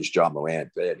stuff, is John Morant.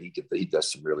 Man, he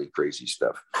does some really crazy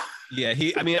stuff. Yeah,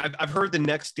 I've heard the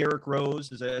next Derrick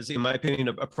Rose is in my opinion,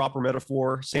 a proper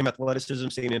metaphor. Same athleticism,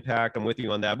 same impact. I'm with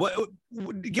you on that.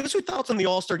 Give us your thoughts on the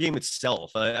All-Star game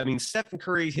itself. I mean, Stephen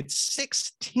Curry hit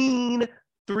 16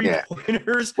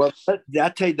 three-pointers. Well,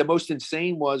 I'll tell you, the most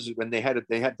insane was when they had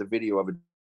the video of it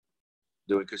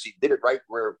doing, because he did it right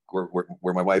where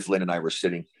my wife Lynn and I were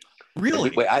sitting.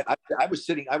 Really? I was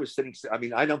sitting. I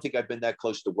mean, I don't think I've been that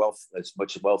close to as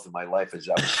much wealth in my life as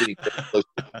I was sitting close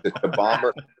to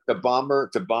Bomber,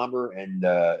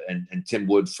 and Tim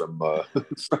Wood from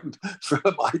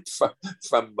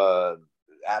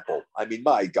Apple. I mean,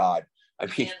 my God. I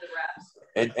mean,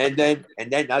 and then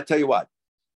I'll tell you what.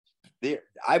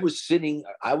 I was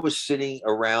sitting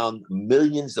around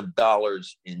millions of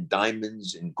dollars in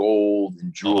diamonds and gold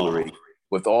and jewelry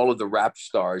with all of the rap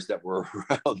stars that were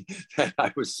around that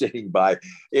I was sitting by.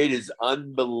 It is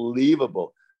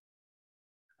unbelievable.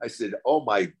 I said, "Oh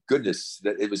my goodness!"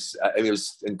 It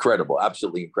was incredible,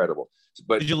 absolutely incredible.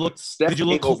 But did you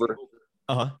look over?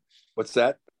 What's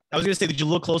that? I was going to say, did you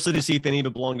look closely to see if any of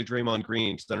it belonged to Draymond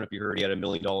Green? Because I don't know if you heard he had $1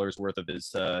 million worth of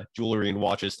his jewelry and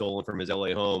watches stolen from his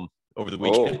LA home over the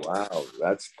weekend. Oh, wow.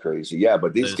 That's crazy. Yeah,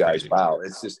 but these guys, wow,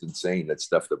 it's just insane, that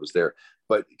stuff that was there.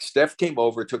 But Steph came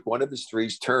over, took one of his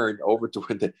threes, turned over to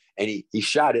him, and he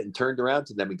shot it and turned around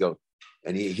to them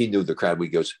and he knew the crowd. He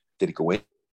goes, "Did it go in?"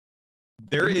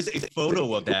 There is a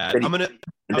photo of that. I'm gonna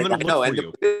look for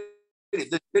you.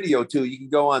 The video too. You can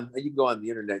go on the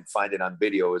internet and find it on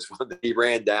video. Is one that he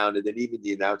ran down, and then even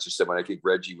the announcer said, when I think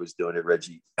Reggie was doing it,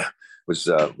 Reggie was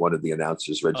one of the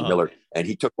announcers, Reggie Miller, and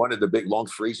he took one of the big long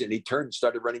threes and he turned and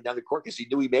started running down the court because he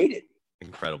knew he made it.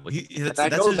 Incredible. I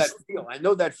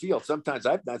know that feel. Sometimes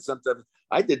I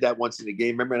did that once in a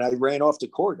game. Remember, and I ran off the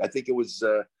court. I think it was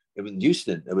in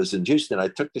Houston. It was in Houston. I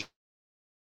took the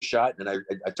shot, and I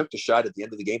took the shot at the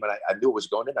end of the game, and I knew it was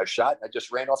going in. I shot, and I just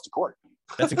ran off the court.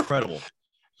 That's incredible.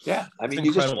 Yeah, I mean,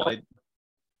 you just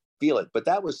feel it. But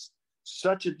that was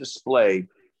such a display,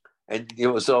 and it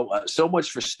was so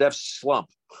much for Steph's slump.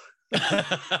 Let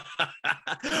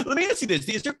me ask you this: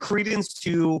 is there credence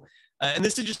to? And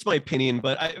this is just my opinion,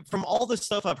 but from all the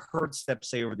stuff I've heard Steph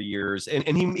say over the years,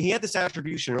 and he had this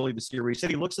attribution early this year where he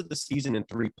said he looks at the season in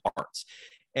 3 parts.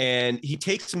 And he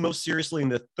takes him most seriously in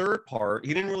the 3rd part.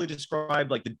 He didn't really describe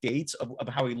like the dates of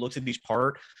how he looks at each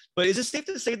part. But is it safe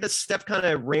to say that Steph kind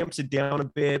of ramps it down a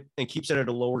bit and keeps it at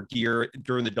a lower gear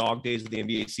during the dog days of the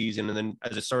NBA season? And then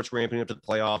as it starts ramping up to the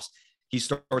playoffs, he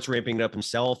starts ramping it up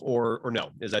himself, or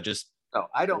no? Is that just? No,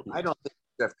 I don't think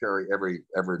Steph Curry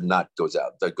ever not goes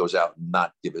out and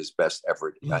not give his best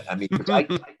effort. I mean,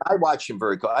 I watch him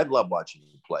very close. I love watching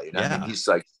him play. And I mean, he's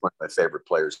like one of my favorite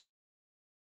players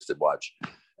to watch.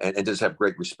 And just have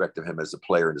great respect of him as a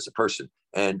player and as a person.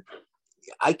 And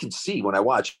I can see when I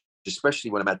watch, especially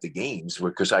when I'm at the games,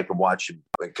 because I can watch him,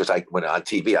 when on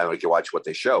TV, I can watch what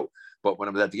they show. But when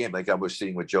I'm at the game, like I was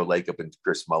sitting with Joe Lacob and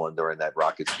Chris Mullin during that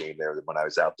Rockets game there, when I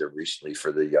was out there recently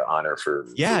for the honor for.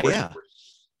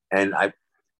 And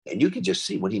you can just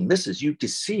see when he misses, you can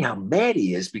see how mad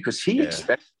he is because he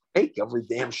expects to take every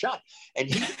damn shot. And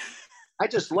I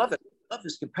just love it. I love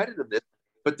his competitiveness.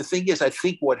 But the thing is, I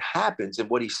think what happens and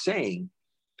what he's saying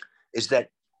is that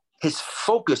his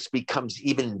focus becomes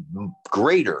even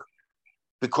greater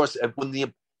because when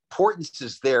the importance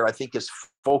is there, I think his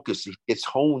focus gets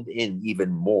honed in even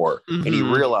more. Mm-hmm. And he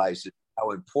realizes how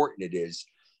important it is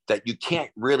that you can't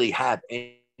really have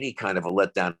any kind of a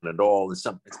letdown at all.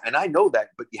 And I know that,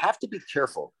 but you have to be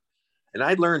careful. And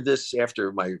I learned this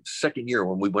after my 2nd year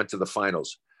when we went to the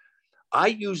finals. I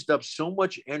used up so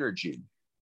much energy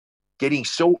getting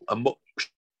so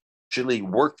emotionally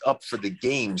worked up for the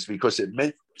games because it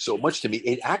meant so much to me.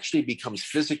 It actually becomes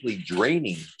physically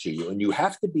draining to you. And you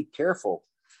have to be careful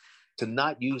to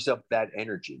not use up that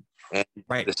energy. And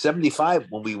the 75,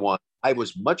 when we won, I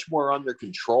was much more under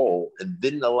control and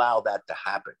didn't allow that to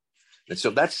happen. And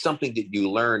so that's something that you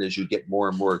learn as you get more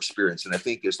and more experience. And I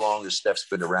think as long as Steph's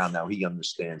been around now, he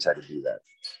understands how to do that.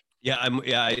 Yeah,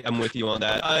 I'm with you on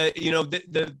that.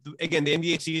 Again, the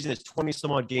NBA season is 20 some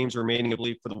odd games remaining, I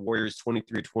believe, for the Warriors,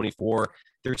 23-24.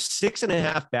 They're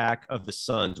 6.5 back of the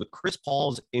Suns with Chris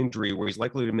Paul's injury, where he's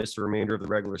likely to miss the remainder of the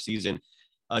regular season.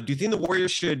 Do you think the Warriors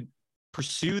should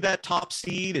pursue that top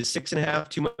seed? Is 6.5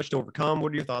 too much to overcome?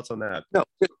 What are your thoughts on that? No,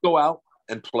 just go out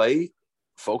and play.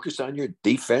 Focus on your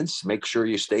defense. Make sure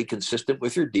you stay consistent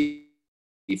with your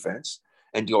defense,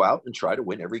 and go out and try to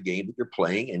win every game that you're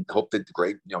playing, and hope that the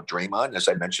great, Draymond, as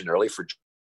I mentioned earlier, for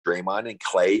Draymond and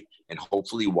Clay, and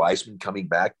hopefully Wiseman coming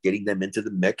back, getting them into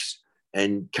the mix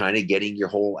and kind of getting your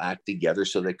whole act together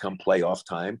so that come playoff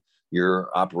time, you're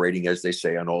operating, as they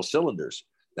say, on all cylinders.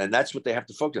 And that's what they have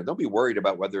to focus on. Don't be worried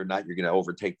about whether or not you're going to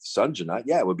overtake the Suns or not.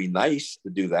 Yeah, it would be nice to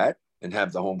do that and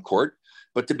have the home court.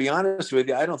 But to be honest with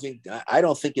you, I don't think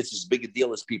it's as big a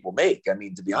deal as people make. I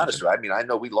mean, to be honest with you, I mean, I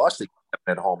know we lost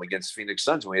at home against Phoenix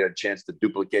Suns when we had a chance to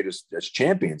duplicate as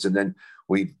champions. And then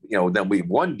we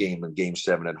won game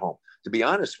 7 at home. To be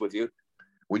honest with you,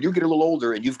 when you get a little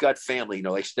older and you've got family,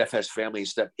 like Steph has family and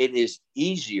stuff, it is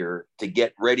easier to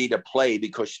get ready to play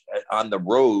because on the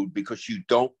road, because you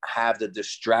don't have the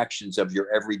distractions of your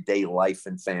everyday life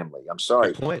and family. I'm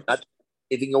sorry, not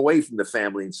anything away from the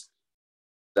family and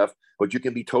stuff, but you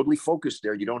can be totally focused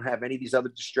there. You don't have any of these other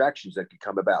distractions that could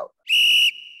come about.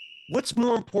 What's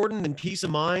more important than peace of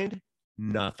mind?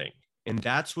 Nothing. And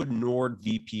that's what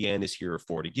NordVPN is here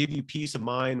for, to give you peace of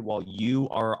mind while you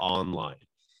are online.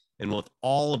 And with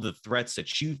all of the threats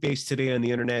that you face today on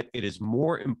the internet, it is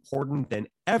more important than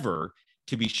ever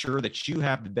to be sure that you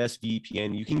have the best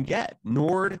VPN you can get.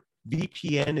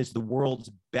 NordVPN is the world's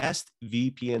best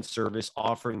VPN service,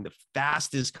 offering the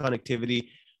fastest connectivity,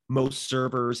 most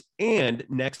servers, and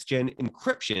next-gen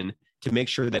encryption to make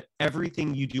sure that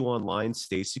everything you do online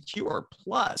stays secure.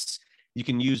 Plus, you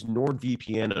can use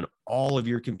NordVPN on all of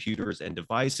your computers and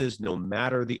devices, no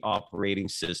matter the operating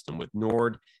system. With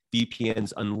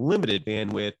NordVPN's unlimited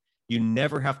bandwidth, you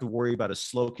never have to worry about a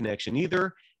slow connection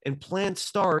either, and plans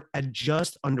start at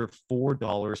just under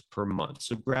 $4 per month.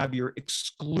 So grab your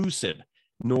exclusive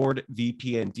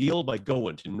NordVPN deal by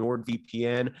going to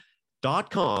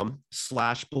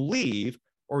nordvpn.com/believe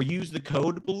or use the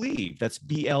code BELIEVE, that's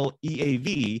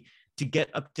BLEAV, to get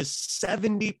up to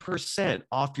 70%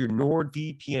 off your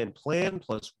NordVPN plan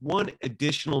plus 1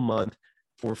 additional month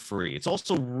for free. It's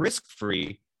also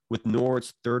risk-free with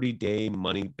Nord's 30-day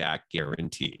money-back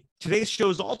guarantee. Today's show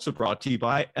is also brought to you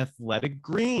by Athletic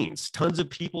Greens. Tons of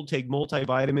people take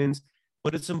multivitamins,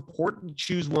 but it's important to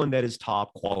choose one that is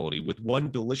top quality. With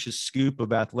 1 delicious scoop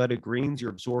of Athletic Greens,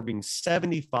 you're absorbing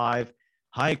 75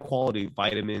 high-quality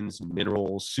vitamins,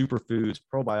 minerals, superfoods,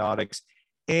 probiotics,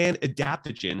 and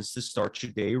adaptogens to start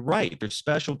your day right. Their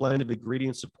special blend of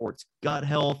ingredients supports gut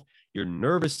health, your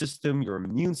nervous system, your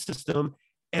immune system,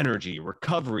 energy,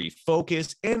 recovery,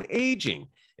 focus, and aging.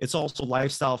 It's also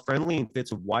lifestyle friendly and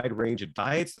fits a wide range of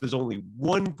diets. There's only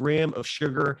 1 gram of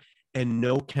sugar and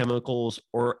no chemicals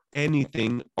or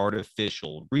anything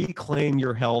artificial. Reclaim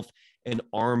your health and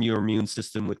arm your immune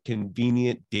system with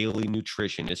convenient daily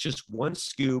nutrition. It's just 1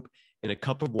 scoop in a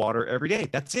cup of water every day.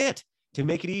 That's it. To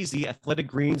make it easy, Athletic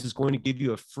Greens is going to give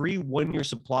you a free 1-year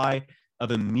supply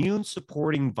of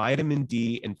immune-supporting vitamin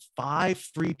D and 5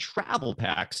 free travel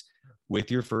packs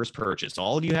with your first purchase.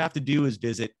 All you have to do is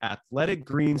visit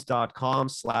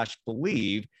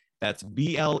athleticgreens.com/believe. That's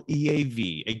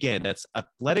BLEAV. Again, that's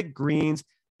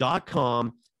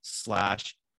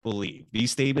athleticgreens.com/believe.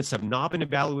 These statements have not been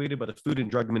evaluated by the Food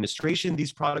and Drug Administration.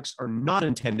 These products are not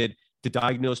intended to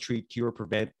diagnose, treat, cure, or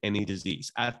prevent any disease.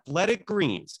 Athletic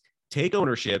Greens. Take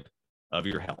ownership of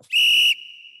your health.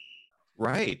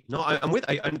 Right. No,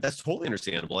 that's totally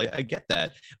understandable. I get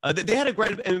that. They had a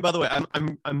great, and by the way,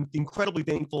 I'm incredibly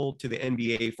thankful to the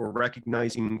NBA for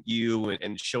recognizing you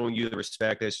and showing you the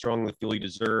respect I strongly feel you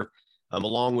deserve,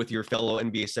 along with your fellow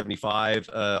NBA 75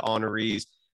 honorees.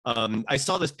 I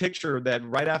saw this picture that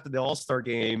right after the All-Star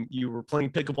game, you were playing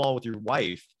pickleball with your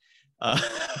wife.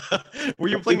 Were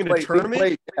you playing in a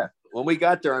tournament? Yeah. When we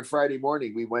got there on Friday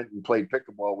morning, we went and played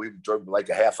pickleball. We drove like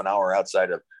a half an hour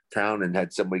outside of town and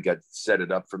had somebody got set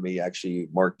it up for me. Actually,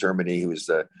 Mark Termini, who was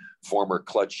the former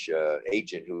Clutch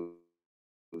agent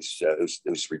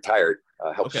who's retired,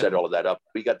 helped set all of that up.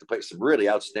 We got to play some really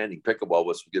outstanding pickleball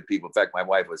with some good people. In fact, my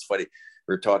wife was funny.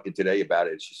 We were talking today about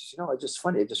it. She says, it's just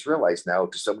funny. I just realized now,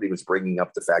 because somebody was bringing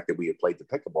up the fact that we had played the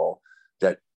pickleball,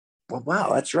 that, well,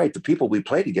 wow, that's right. The people we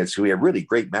played against, we had really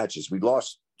great matches. We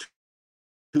lost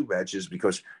 2 matches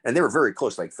and they were very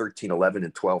close, like 13-11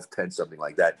 and 12-10, something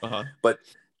like that. But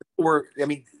one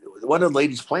of the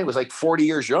ladies playing was like 40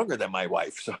 years younger than my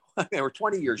wife. So we're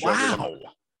 20 years younger. Wow.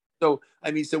 So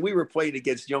we were playing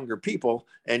against younger people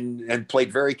and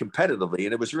played very competitively,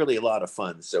 and it was really a lot of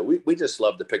fun. So we just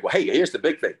love the pickleball. Hey, here's the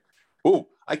big thing. Ooh,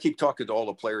 I keep talking to all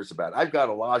the players about it. I've got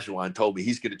Olajuwon told me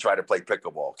he's going to try to play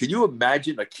pickleball. Can you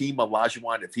imagine Akeem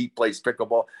Olajuwon if he plays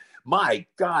pickleball? My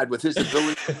God, with his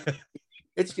ability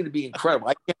It's going to be incredible.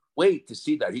 I can't wait to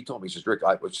see that. He told me, he says, Rick,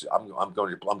 I'm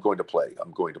going to play.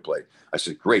 I'm going to play. I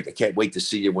said, great. I can't wait to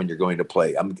see you when you're going to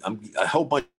play. A whole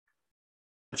bunch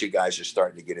of guys are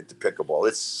starting to get into pickleball.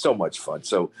 It's so much fun.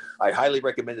 So I highly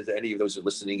recommend it to any of those who are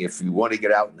listening. If you want to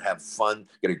get out and have fun,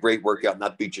 get a great workout,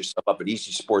 not beat yourself up, an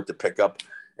easy sport to pick up.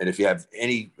 And if you have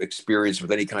any experience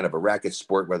with any kind of a racket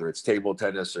sport, whether it's table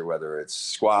tennis or whether it's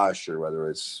squash or whether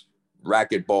it's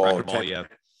racquetball, yeah,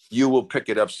 you will pick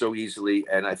it up so easily.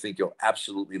 And I think you'll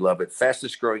absolutely love it.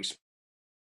 Fastest growing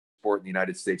sport in the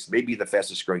United States, maybe the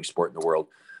fastest growing sport in the world.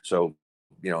 So,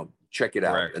 check it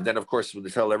out. Correct. And then, of course, we'll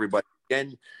tell everybody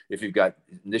again, if you've got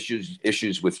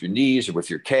issues with your knees or with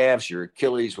your calves, your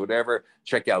Achilles, whatever,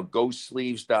 check out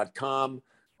GoSleeves.com.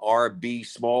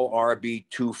 small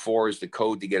RB24 is the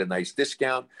code to get a nice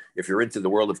discount. If you're into the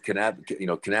world of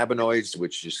cannabinoids,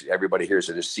 which is everybody hears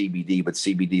it as CBD, but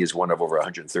CBD is one of over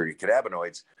 130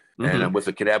 cannabinoids. Mm-hmm. And I'm with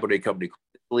a cannabinoid company called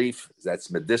Medicilleaf. That's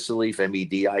Medicilleaf,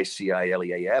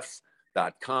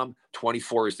 MEDICILEAF.com.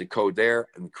 24 is the code there.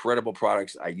 Incredible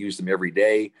products. I use them every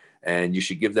day, and you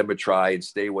should give them a try and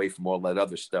stay away from all that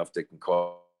other stuff that can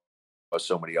cause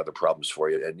so many other problems for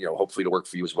you. And, hopefully it'll work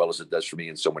for you as well as it does for me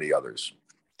and so many others.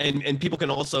 And people can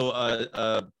also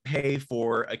pay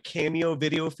for a cameo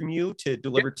video from you to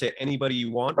deliver to anybody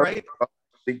you want, right?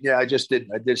 Yeah, I just did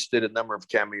a number of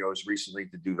cameos recently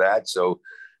to do that. So,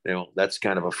 that's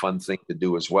kind of a fun thing to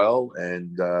do as well.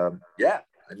 And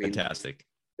fantastic.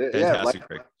 Fantastic,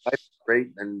 life's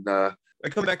great. And I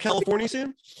come back California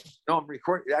soon? No, I'm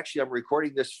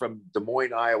recording this from Des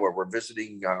Moines, Iowa. We're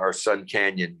visiting our son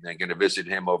Canyon. I'm going to visit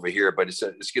him over here, but it's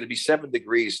going to be 7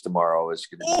 degrees tomorrow. It's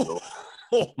going to be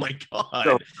oh my God!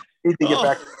 So I need to get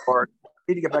back to Florida.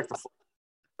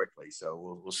 Quickly.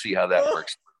 So we'll see how that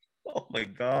works. Oh my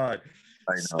God!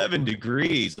 I know. 7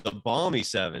 degrees, the balmy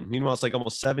 7. Meanwhile, it's like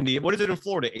almost 70. What is it in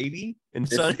Florida? 80 and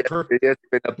sun.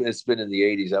 It's been in the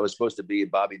 80s. I was supposed to be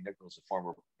Bobby Nichols, a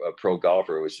former pro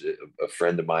golfer, was a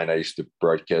friend of mine. I used to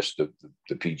broadcast the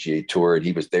PGA Tour, and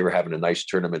they were having a nice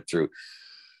tournament through.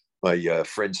 My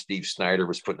friend Steve Snyder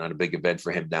was putting on a big event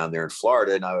for him down there in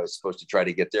Florida, and I was supposed to try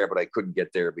to get there, but I couldn't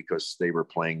get there because they were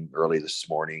playing early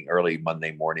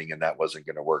Monday morning, and that wasn't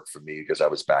going to work for me because I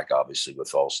was back, obviously,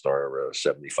 with All-Star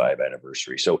 75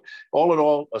 anniversary. So all in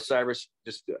all, Cyrus,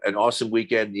 just an awesome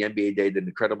weekend. The NBA did an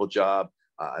incredible job.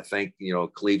 I thank,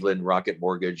 Cleveland, Rocket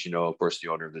Mortgage, of course, the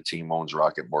owner of the team owns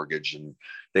Rocket Mortgage, and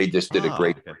they just did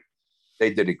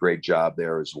they did a great job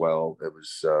there as well.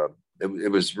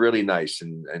 It was really nice,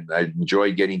 and I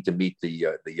enjoyed getting to meet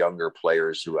the younger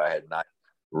players who I had not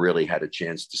really had a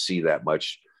chance to see that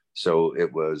much. So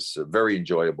it was a very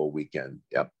enjoyable weekend.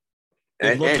 Yep.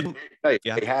 And they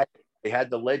had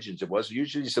the Legends. It was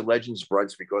usually the Legends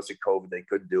brunch because of COVID. They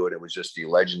couldn't do it. It was just the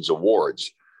Legends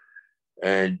Awards.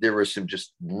 And there were some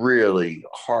just really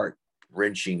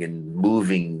heart-wrenching and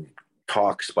moving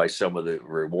talks by some of the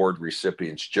reward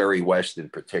recipients, Jerry West in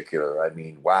particular. I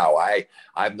mean, wow,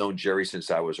 I've known Jerry since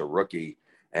I was a rookie,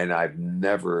 and I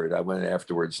went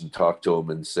afterwards and talked to him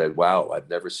and said, wow, I've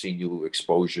never seen you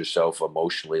expose yourself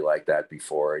emotionally like that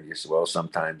before. And he said, well,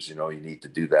 sometimes, you need to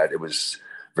do that. It was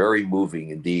very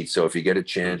moving indeed. So if you get a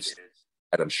chance,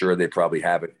 and I'm sure they probably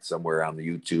have it somewhere on the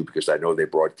YouTube because I know they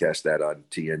broadcast that on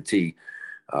TNT.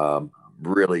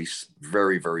 Really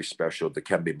very, very special.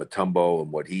 Dikembe Mutombo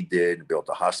and what he did, built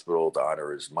a hospital to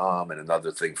honor his mom and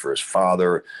another thing for his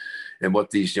father, and what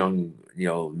these young,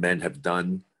 men have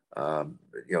done.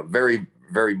 Very,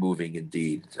 very moving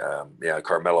indeed.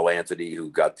 Carmelo Anthony,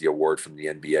 who got the award from the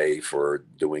NBA for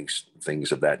doing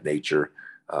things of that nature.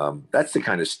 That's the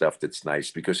kind of stuff that's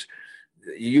nice because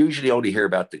you usually only hear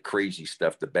about the crazy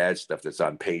stuff, the bad stuff that's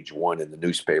on page 1 in the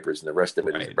newspapers, and the rest of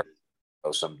it is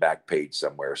some back page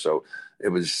somewhere. So it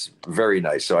was very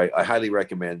nice. So I highly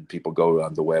recommend people go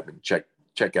on the web and check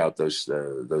out those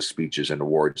speeches and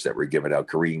awards that were given out.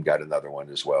 Kareem got another one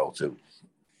as well too.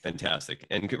 Fantastic.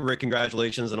 And Rick,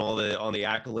 congratulations on all the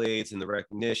accolades and the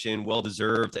recognition. Well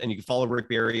deserved. And you can follow Rick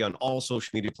Barry on all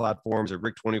social media platforms at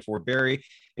Rick24Barry.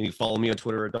 And you can follow me on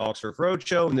Twitter at Dogsurf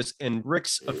Roadshow, and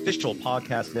Rick's official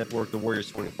podcast network, the Warriors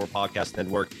 24 Podcast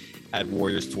Network, at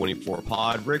Warriors 24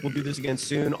 Pod. Rick, we'll do this again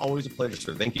soon. Always a pleasure,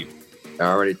 sir. Thank you.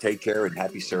 All right. Take care and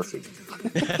happy surfing.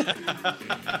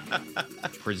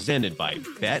 Presented by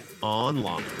Bet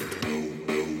Online.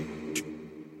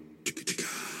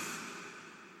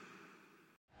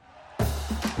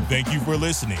 Thank you for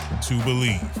listening to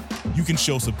Believe. You can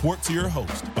show support to your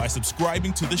host by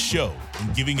subscribing to the show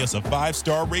and giving us a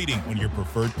 5-star rating on your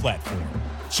preferred platform.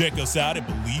 Check us out at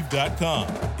Believe.com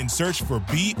and search for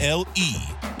BLEAV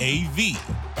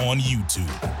on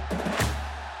YouTube.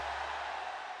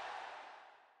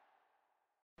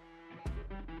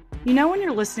 You know when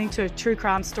you're listening to a true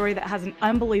crime story that has an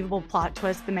unbelievable plot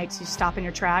twist that makes you stop in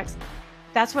your tracks?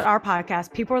 That's what our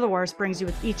podcast, People Are the Worst, brings you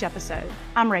with each episode.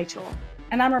 I'm Rachel.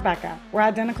 And I'm Rebecca. We're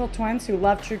identical twins who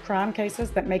love true crime cases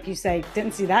that make you say,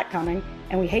 didn't see that coming,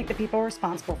 and we hate the people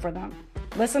responsible for them.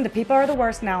 Listen to People Are the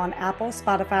Worst now on Apple,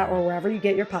 Spotify, or wherever you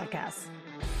get your podcasts.